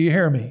obedience. Do you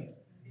hear me?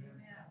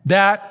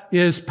 That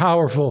is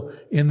powerful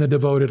in the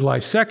devoted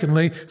life.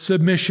 Secondly,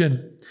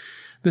 submission.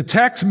 The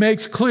text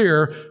makes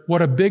clear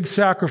what a big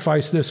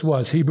sacrifice this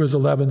was. Hebrews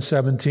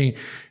 11:17.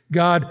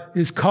 God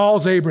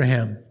calls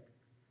Abraham,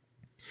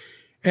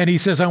 and He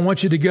says, "I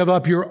want you to give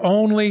up your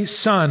only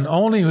son."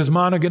 Only was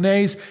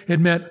monogenes. It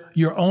meant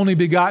your only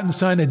begotten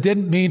son. It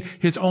didn't mean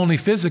his only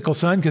physical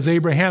son, because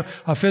Abraham,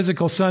 a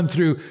physical son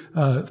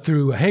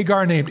through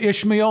Hagar named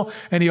Ishmael,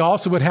 and he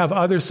also would have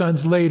other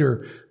sons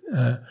later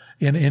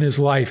in his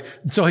life.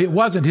 So it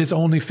wasn't his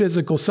only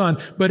physical son,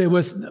 but it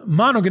was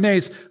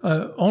monogenes.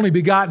 Only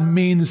begotten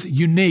means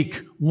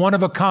unique, one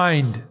of a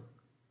kind,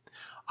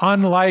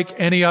 unlike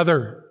any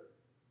other.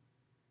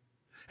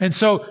 And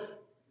so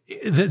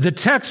the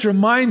text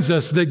reminds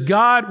us that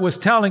God was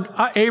telling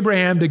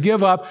Abraham to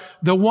give up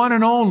the one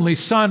and only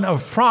son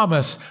of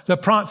promise, the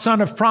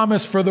son of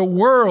promise for the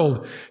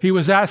world. He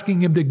was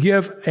asking him to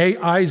give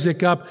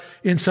Isaac up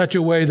in such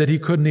a way that he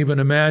couldn't even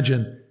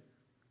imagine.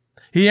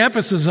 He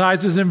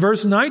emphasizes in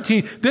verse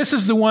 19, this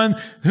is the one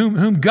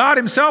whom God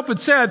Himself had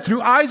said,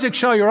 "Through Isaac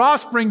shall your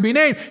offspring be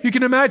named." You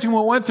can imagine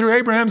what went through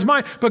Abraham's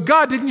mind. But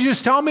God, didn't you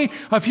just tell me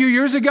a few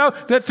years ago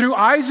that through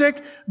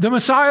Isaac the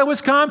Messiah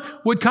would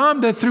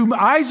come, that through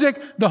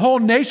Isaac the whole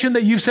nation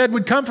that you said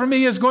would come from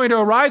me is going to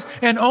arise,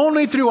 and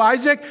only through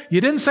Isaac? You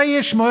didn't say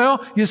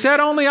Ishmael, you said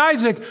only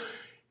Isaac.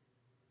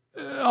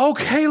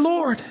 Okay,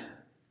 Lord.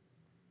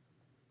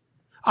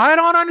 I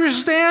don't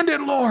understand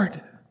it,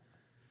 Lord.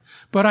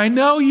 But I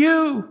know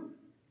You.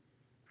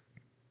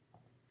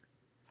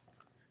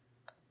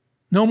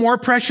 No more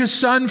precious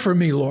son for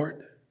me,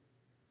 Lord.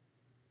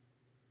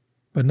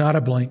 But not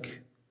a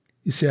blink.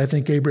 You see, I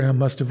think Abraham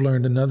must have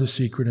learned another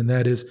secret, and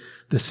that is,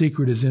 the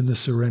secret is in the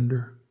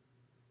surrender.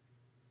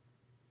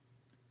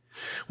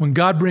 When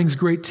God brings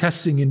great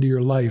testing into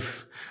your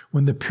life,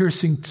 when the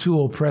piercing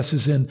tool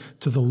presses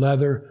into the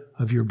leather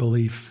of your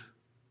belief,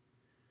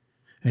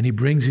 and He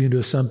brings you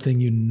into something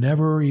you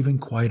never even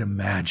quite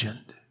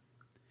imagined,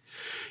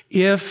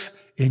 if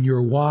in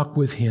your walk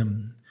with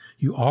Him,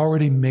 you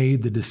already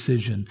made the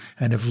decision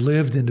and have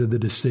lived into the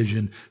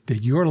decision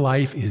that your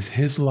life is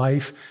His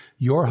life,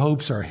 your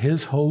hopes are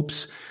His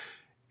hopes,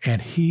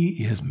 and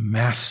He is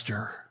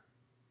master.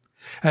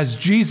 As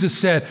Jesus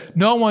said,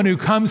 "No one who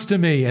comes to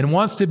me and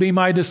wants to be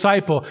my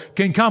disciple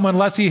can come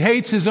unless he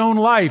hates his own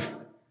life.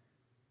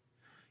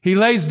 He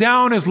lays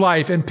down his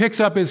life and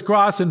picks up his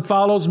cross and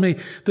follows me."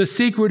 The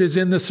secret is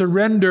in the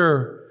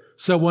surrender.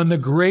 So when the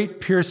great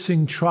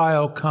piercing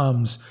trial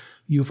comes,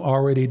 you've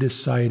already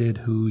decided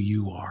who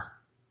you are.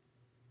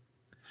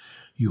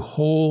 You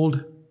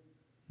hold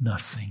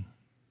nothing.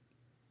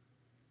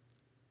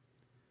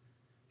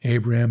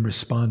 Abraham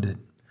responded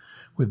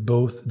with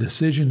both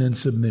decision and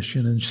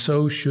submission, and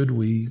so should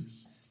we.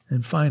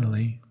 And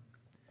finally,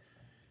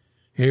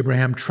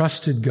 Abraham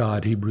trusted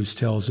God, Hebrews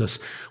tells us,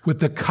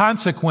 with the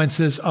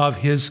consequences of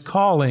his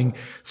calling.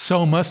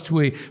 So must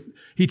we.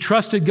 He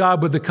trusted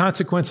God with the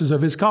consequences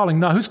of his calling.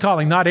 Now, whose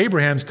calling? Not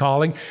Abraham's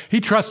calling.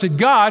 He trusted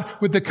God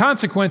with the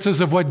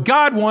consequences of what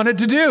God wanted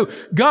to do.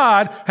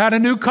 God had a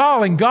new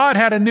calling. God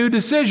had a new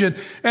decision.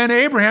 And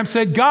Abraham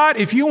said, "God,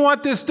 if you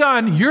want this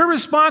done, you're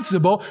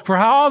responsible for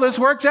how all this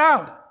works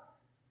out.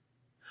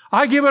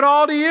 I give it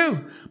all to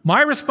you.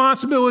 My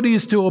responsibility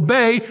is to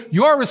obey.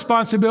 Your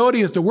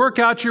responsibility is to work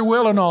out your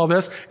will in all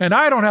this. And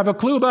I don't have a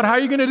clue about how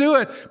you're going to do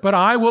it, but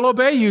I will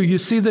obey you." You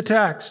see the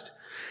text.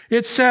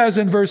 It says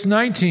in verse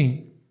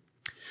 19,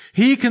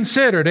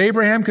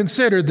 Abraham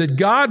considered that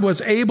God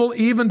was able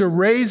even to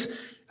raise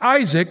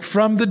Isaac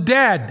from the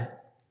dead.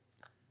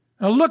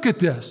 Now look at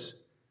this.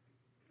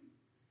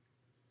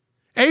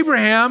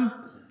 Abraham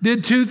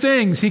did two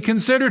things. He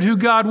considered who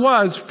God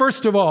was,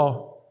 first of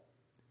all.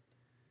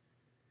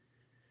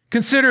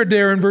 Considered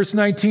there in verse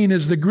 19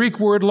 is the Greek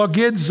word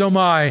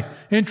logizomai.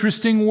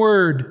 Interesting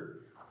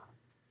word.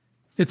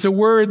 It's a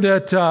word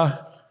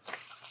that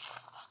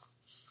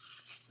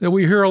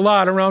we hear a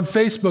lot around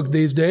Facebook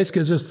these days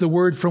because it's the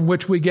word from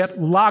which we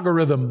get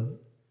logarithm.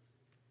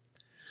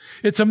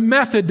 It's a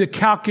method to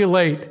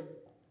calculate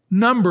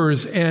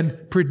numbers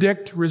and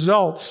predict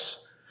results.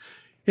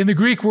 In the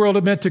Greek world,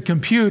 it meant to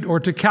compute or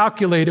to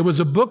calculate. It was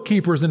a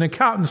bookkeeper's and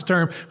accountant's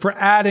term for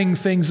adding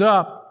things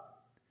up.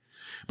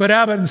 But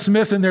Abbott and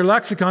Smith in their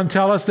lexicon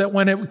tell us that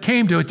when it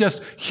came to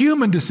just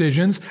human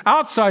decisions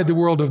outside the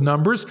world of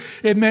numbers,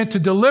 it meant to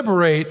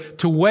deliberate,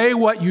 to weigh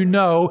what you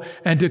know,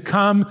 and to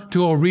come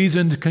to a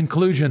reasoned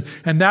conclusion.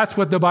 And that's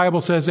what the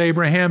Bible says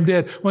Abraham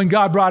did when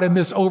God brought him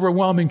this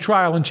overwhelming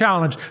trial and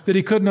challenge that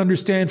he couldn't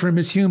understand from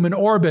his human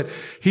orbit.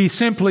 He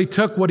simply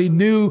took what he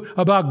knew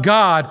about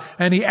God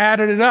and he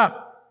added it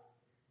up.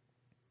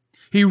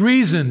 He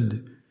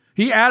reasoned.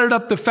 He added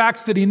up the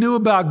facts that he knew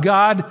about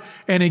God,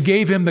 and it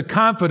gave him the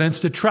confidence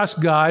to trust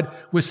God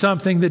with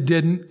something that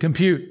didn't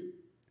compute.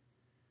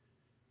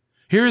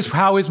 Here's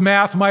how his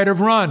math might have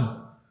run.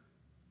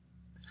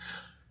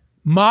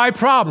 My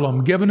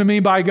problem given to me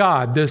by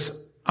God, this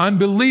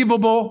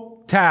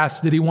unbelievable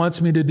task that he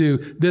wants me to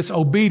do, this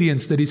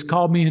obedience that he's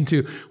called me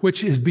into,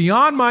 which is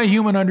beyond my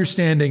human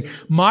understanding,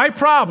 my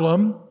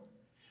problem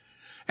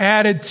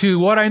added to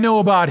what I know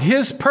about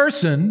his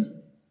person,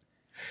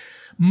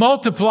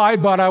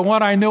 multiplied by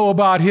what I know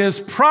about his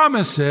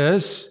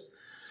promises,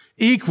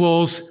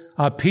 equals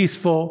a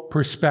peaceful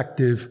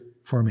perspective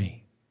for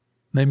me.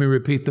 Let me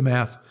repeat the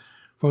math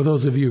for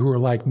those of you who are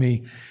like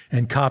me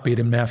and copied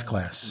in math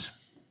class.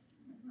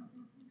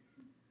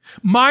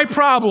 My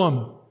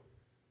problem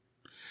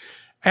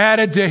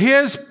added to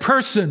his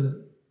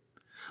person,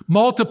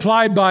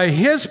 multiplied by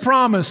his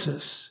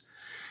promises,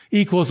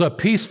 equals a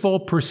peaceful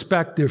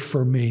perspective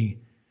for me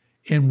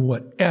in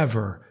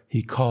whatever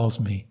he calls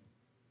me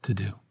to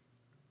do.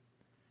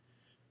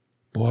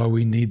 Boy,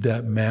 we need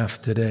that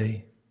math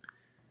today.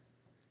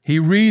 He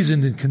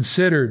reasoned and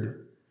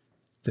considered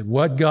that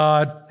what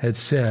God had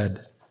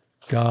said,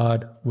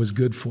 God was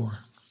good for.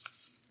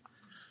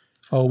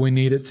 Oh, we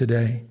need it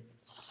today.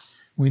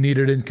 We need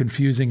it in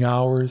confusing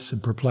hours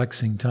and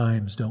perplexing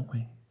times, don't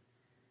we?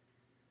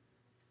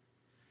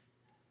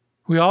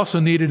 We also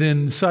need it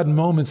in sudden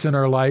moments in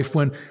our life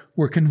when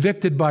we're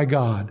convicted by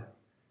God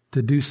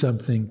to do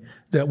something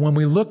that when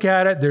we look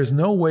at it, there's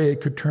no way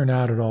it could turn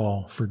out at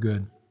all for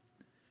good.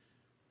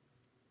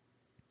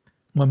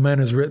 One man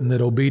has written that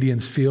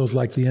obedience feels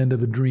like the end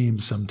of a dream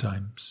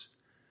sometimes.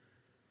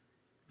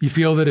 You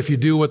feel that if you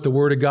do what the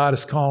Word of God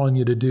is calling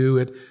you to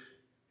do,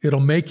 it'll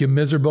make you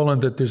miserable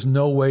and that there's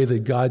no way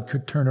that God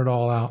could turn it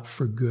all out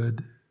for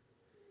good.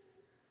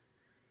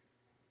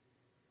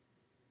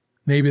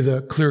 Maybe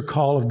the clear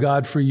call of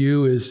God for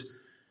you is,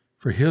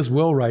 for His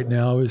will right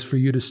now, is for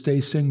you to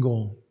stay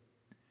single.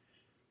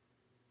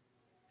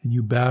 And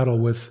you battle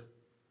with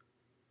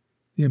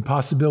the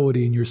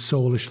impossibility in your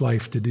soulish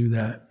life to do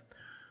that.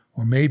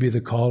 Or maybe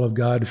the call of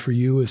God for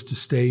you is to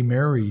stay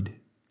married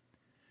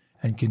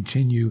and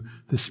continue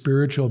the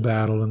spiritual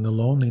battle and the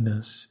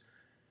loneliness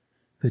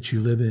that you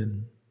live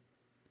in.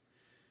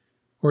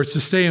 Or it's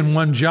to stay in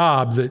one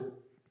job that,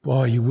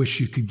 boy, you wish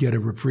you could get a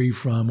reprieve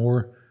from,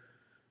 or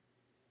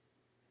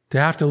to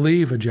have to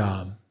leave a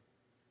job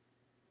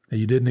that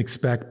you didn't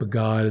expect, but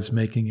God is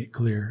making it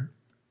clear.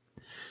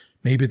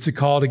 Maybe it's a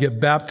call to get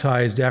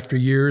baptized after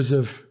years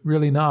of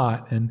really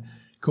not, and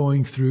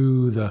going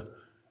through the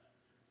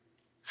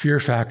fear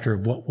factor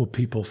of what will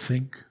people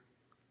think.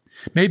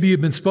 Maybe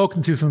you've been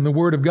spoken to from the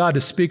Word of God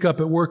to speak up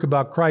at work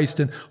about Christ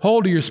and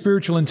hold to your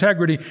spiritual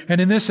integrity, and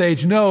in this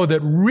age know that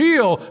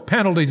real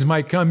penalties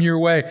might come your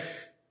way.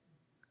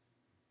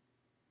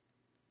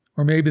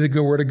 Or maybe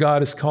the Word of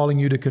God is calling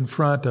you to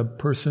confront a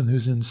person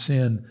who's in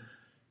sin,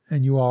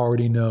 and you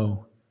already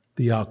know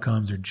the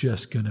outcomes are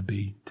just going to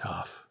be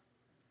tough.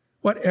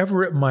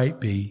 Whatever it might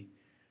be,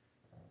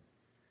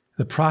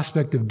 the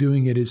prospect of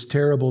doing it is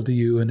terrible to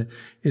you, and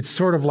it's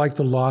sort of like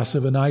the loss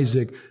of an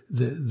Isaac,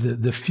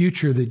 the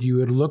future that you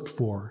had looked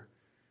for,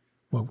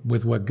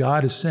 with what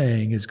God is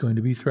saying is going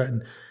to be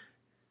threatened.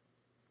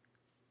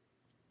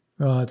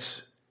 Well,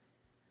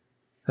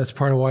 that's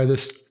part of why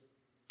this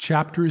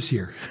chapter is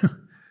here.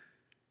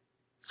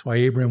 That's why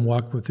Abraham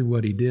walked through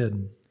what he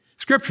did.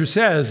 Scripture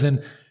says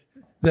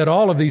that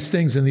all of these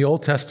things in the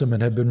Old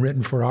Testament have been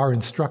written for our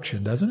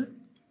instruction, doesn't it?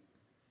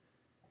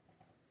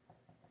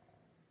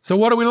 So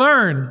what do we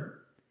learn?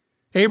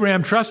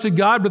 Abraham trusted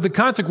God with the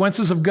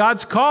consequences of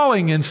God's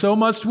calling, and so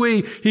must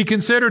we. He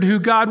considered who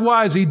God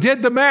was. He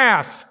did the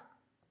math.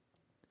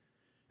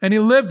 And he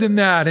lived in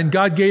that, and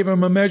God gave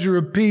him a measure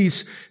of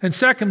peace. And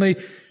secondly,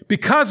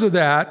 because of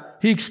that,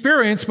 he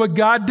experienced what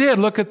God did.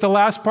 Look at the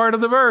last part of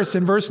the verse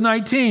in verse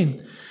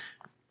 19.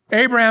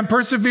 Abraham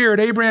persevered.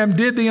 Abraham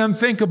did the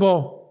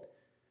unthinkable.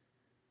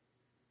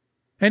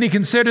 And he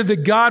considered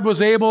that God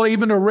was able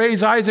even to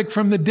raise Isaac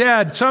from the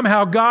dead.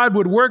 Somehow God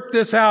would work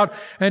this out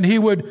and he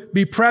would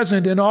be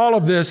present in all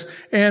of this.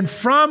 And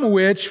from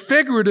which,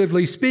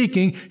 figuratively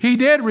speaking, he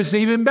did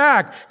receive him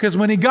back. Because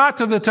when he got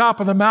to the top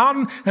of the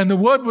mountain and the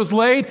wood was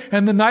laid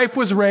and the knife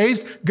was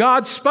raised,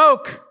 God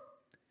spoke.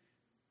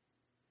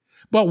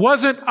 But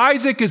wasn't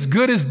Isaac as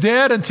good as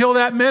dead until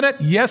that minute?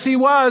 Yes, he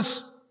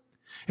was.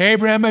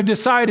 Abraham had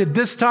decided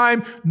this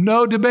time,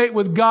 no debate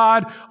with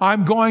God.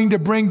 I'm going to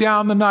bring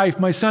down the knife.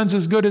 My son's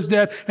as good as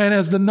dead. And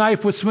as the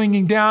knife was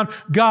swinging down,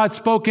 God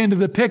spoke into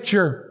the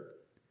picture.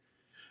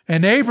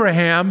 And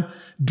Abraham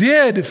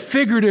did,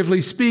 figuratively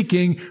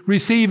speaking,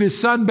 receive his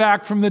son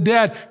back from the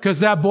dead, because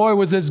that boy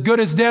was as good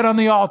as dead on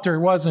the altar,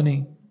 wasn't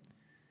he?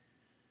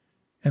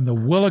 And the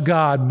will of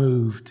God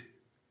moved.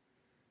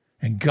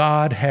 And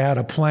God had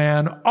a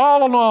plan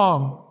all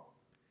along.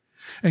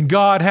 And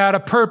God had a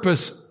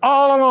purpose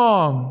all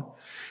along.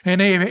 And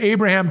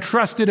Abraham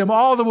trusted him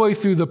all the way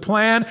through the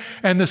plan.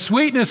 And the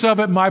sweetness of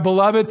it, my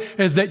beloved,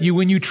 is that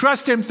when you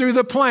trust him through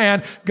the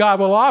plan, God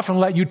will often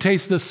let you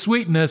taste the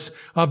sweetness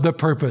of the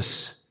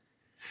purpose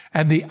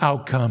and the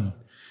outcome.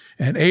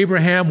 And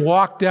Abraham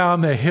walked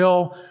down the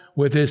hill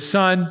with his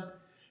son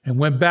and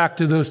went back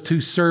to those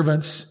two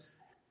servants.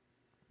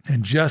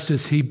 And just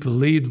as he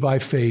believed by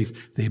faith,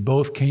 they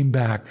both came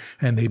back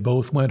and they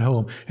both went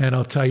home. And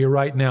I'll tell you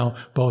right now,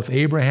 both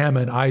Abraham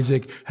and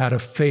Isaac had a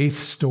faith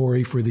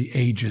story for the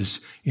ages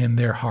in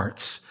their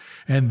hearts.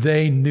 And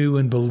they knew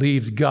and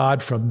believed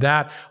God from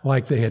that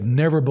like they had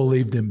never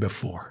believed him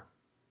before.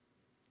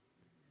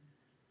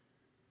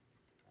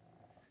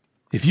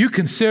 If you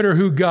consider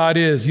who God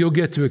is, you'll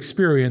get to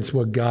experience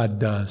what God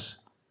does.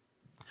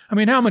 I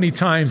mean, how many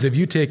times have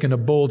you taken a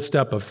bold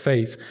step of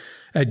faith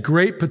at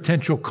great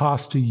potential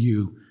cost to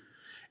you,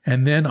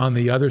 and then on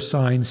the other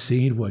side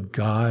seen what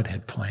God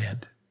had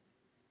planned?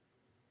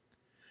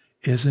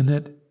 Isn't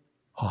it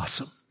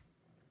awesome?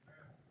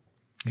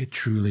 It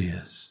truly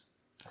is.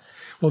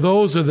 Well,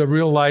 those are the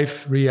real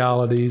life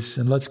realities,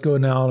 and let's go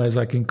now, as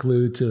I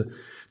conclude, to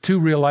two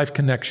real life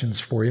connections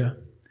for you.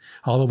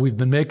 Although we've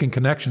been making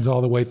connections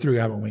all the way through,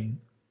 haven't we?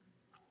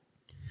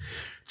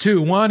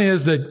 Two, one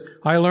is that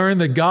I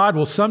learned that God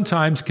will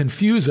sometimes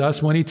confuse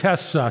us when he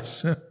tests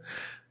us.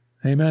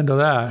 Amen to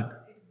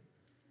that.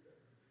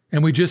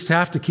 And we just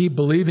have to keep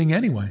believing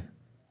anyway.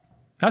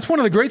 That's one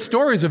of the great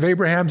stories of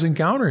Abraham's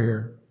encounter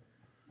here.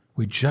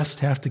 We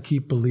just have to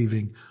keep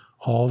believing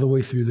all the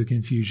way through the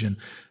confusion,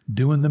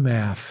 doing the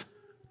math,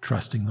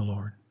 trusting the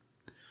Lord.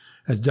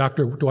 As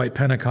Dr. Dwight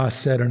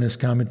Pentecost said in his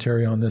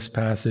commentary on this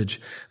passage,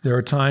 there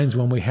are times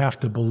when we have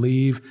to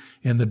believe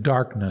in the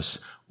darkness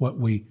what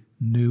we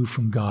knew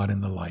from God in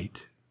the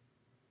light.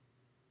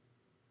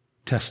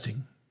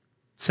 Testing.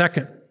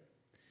 Second,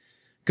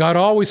 God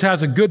always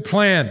has a good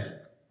plan,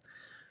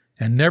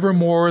 and never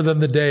more than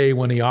the day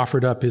when he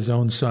offered up his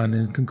own son.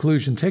 In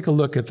conclusion, take a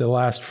look at the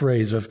last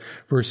phrase of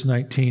verse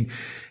 19.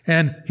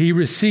 And he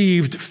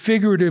received,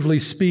 figuratively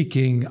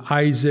speaking,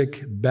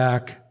 Isaac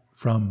back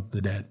from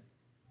the dead.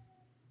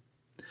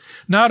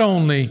 Not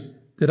only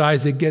did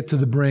Isaac get to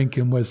the brink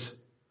and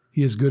was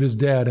he as good as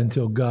dead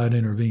until God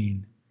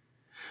intervened.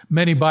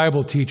 Many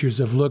Bible teachers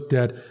have looked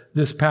at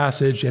this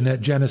passage and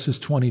at Genesis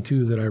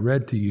 22 that I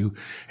read to you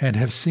and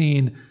have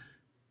seen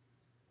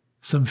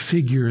some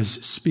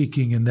figures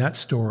speaking in that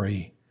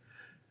story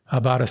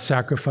about a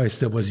sacrifice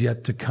that was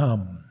yet to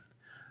come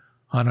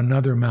on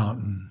another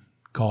mountain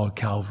called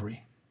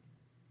Calvary.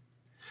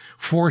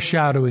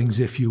 Foreshadowings,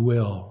 if you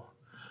will,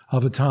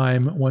 of a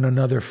time when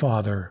another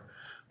father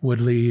would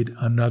lead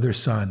another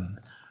son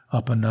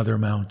up another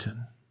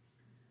mountain.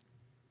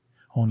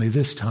 Only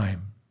this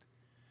time,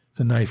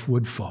 the knife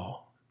would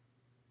fall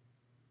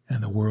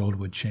and the world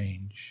would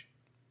change.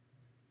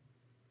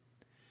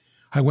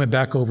 I went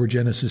back over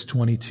Genesis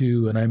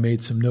 22 and I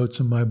made some notes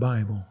in my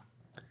Bible.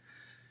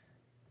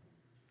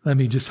 Let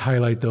me just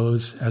highlight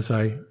those as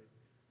I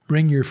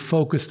bring your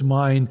focused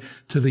mind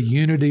to the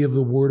unity of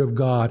the Word of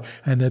God,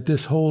 and that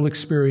this whole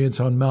experience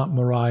on Mount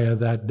Moriah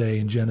that day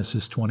in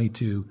Genesis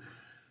 22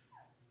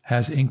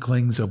 has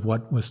inklings of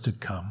what was to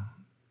come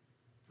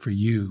for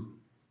you.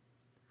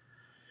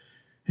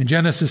 In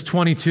Genesis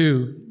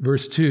 22,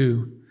 verse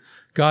 2,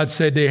 God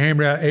said to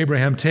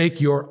Abraham,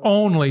 take your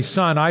only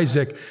son,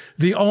 Isaac,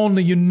 the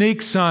only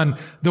unique son,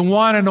 the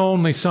one and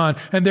only son.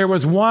 And there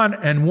was one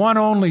and one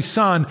only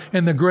son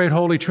in the great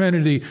Holy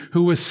Trinity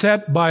who was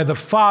sent by the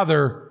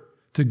Father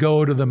to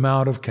go to the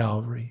Mount of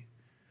Calvary.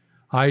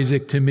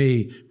 Isaac, to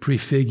me,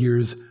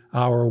 prefigures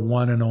our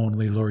one and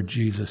only Lord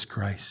Jesus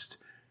Christ,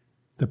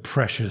 the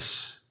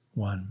precious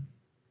one.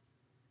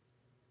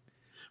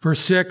 Verse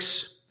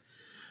 6,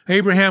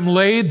 Abraham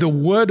laid the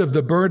wood of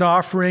the burnt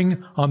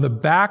offering on the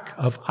back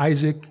of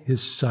Isaac,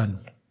 his son.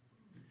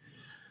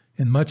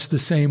 In much the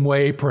same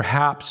way,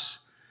 perhaps,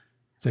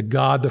 that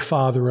God the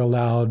Father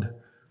allowed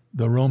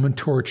the Roman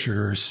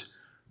torturers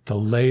to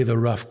lay the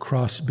rough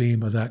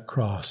crossbeam of that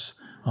cross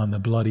on the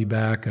bloody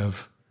back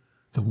of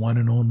the one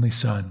and only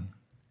Son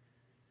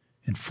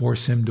and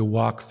force him to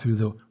walk through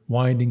the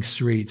winding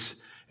streets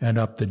and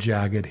up the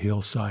jagged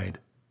hillside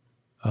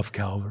of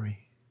Calvary.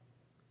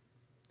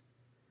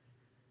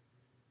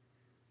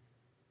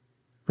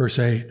 Verse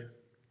 8,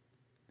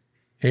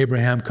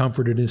 Abraham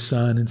comforted his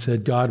son and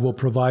said, God will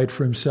provide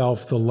for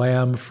himself the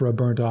lamb for a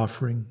burnt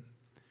offering.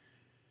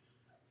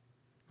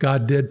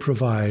 God did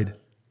provide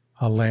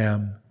a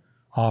lamb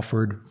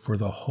offered for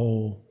the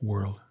whole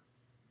world,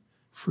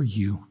 for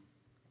you,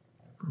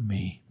 for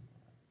me.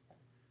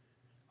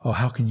 Oh,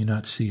 how can you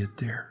not see it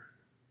there?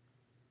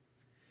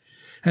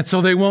 And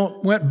so they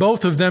went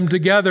both of them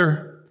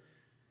together.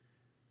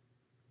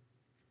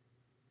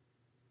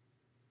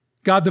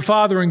 God the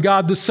Father and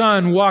God the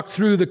Son walked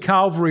through the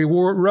Calvary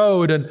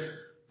road and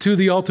to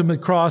the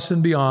ultimate cross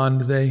and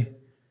beyond. They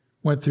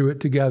went through it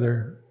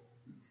together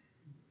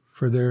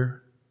for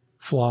their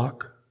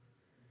flock.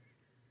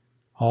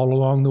 All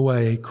along the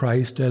way,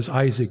 Christ, as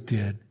Isaac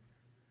did,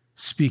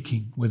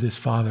 speaking with his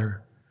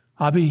father,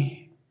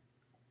 Abi,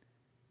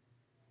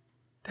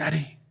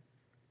 Daddy,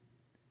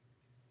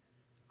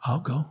 I'll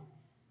go.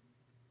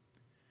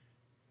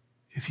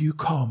 If you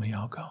call me,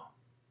 I'll go.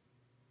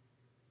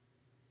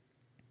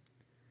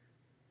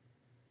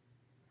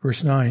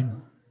 Verse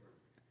 9,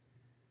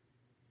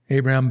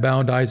 Abraham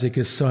bound Isaac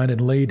his son and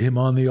laid him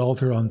on the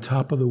altar on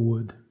top of the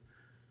wood.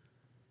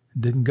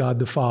 Didn't God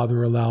the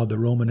Father allow the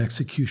Roman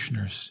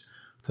executioners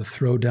to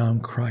throw down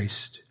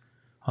Christ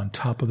on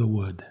top of the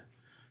wood,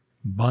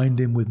 bind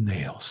him with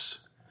nails,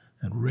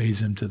 and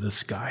raise him to the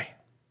sky?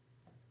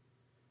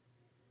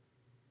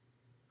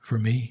 For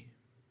me.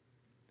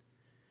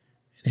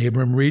 And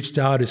Abram reached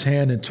out his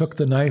hand and took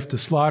the knife to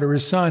slaughter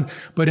his son.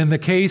 But in the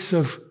case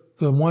of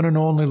the one and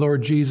only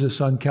Lord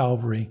Jesus on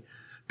Calvary,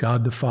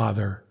 God the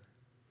Father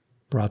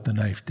brought the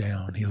knife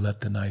down. He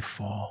let the knife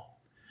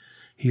fall.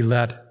 He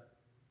let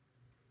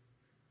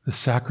the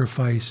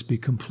sacrifice be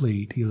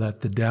complete. He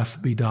let the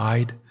death be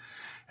died.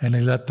 And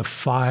he let the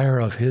fire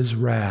of his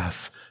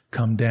wrath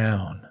come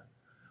down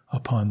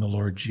upon the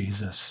Lord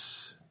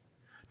Jesus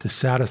to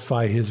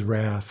satisfy his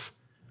wrath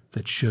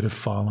that should have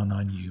fallen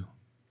on you.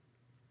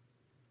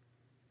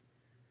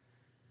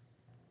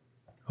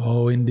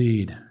 Oh,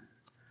 indeed,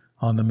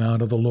 on the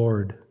mount of the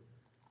Lord,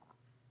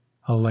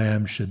 a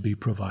lamb should be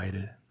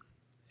provided.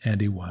 And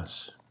he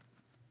was.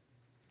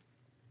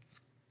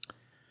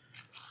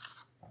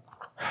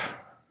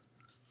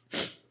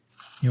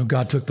 You know,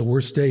 God took the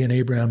worst day in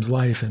Abraham's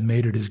life and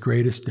made it his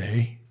greatest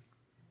day.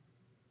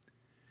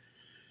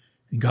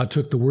 And God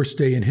took the worst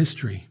day in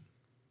history,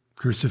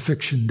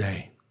 Crucifixion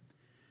Day,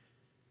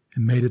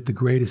 and made it the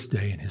greatest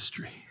day in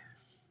history.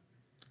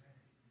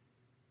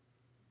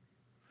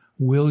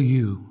 Will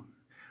you,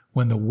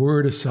 when the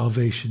word of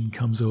salvation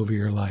comes over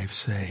your life,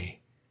 say,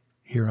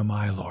 "Here am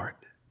I, Lord.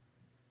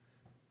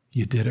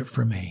 You did it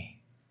for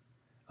me.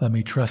 Let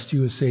me trust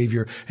you as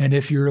Savior." And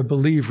if you're a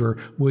believer,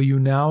 will you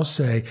now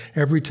say,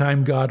 every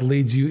time God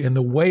leads you in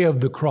the way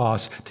of the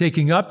cross,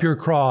 taking up your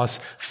cross,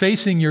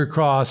 facing your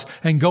cross,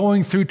 and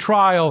going through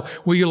trial,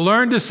 will you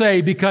learn to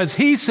say, because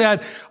he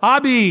said,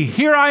 "Abi,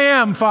 here I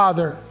am,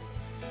 Father."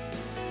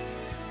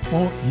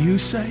 Won't you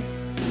say,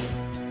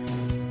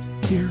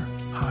 "Here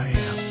I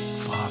am,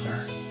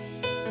 Father.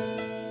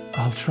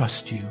 I'll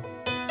trust you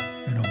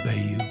and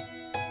obey you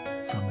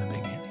from the beginning."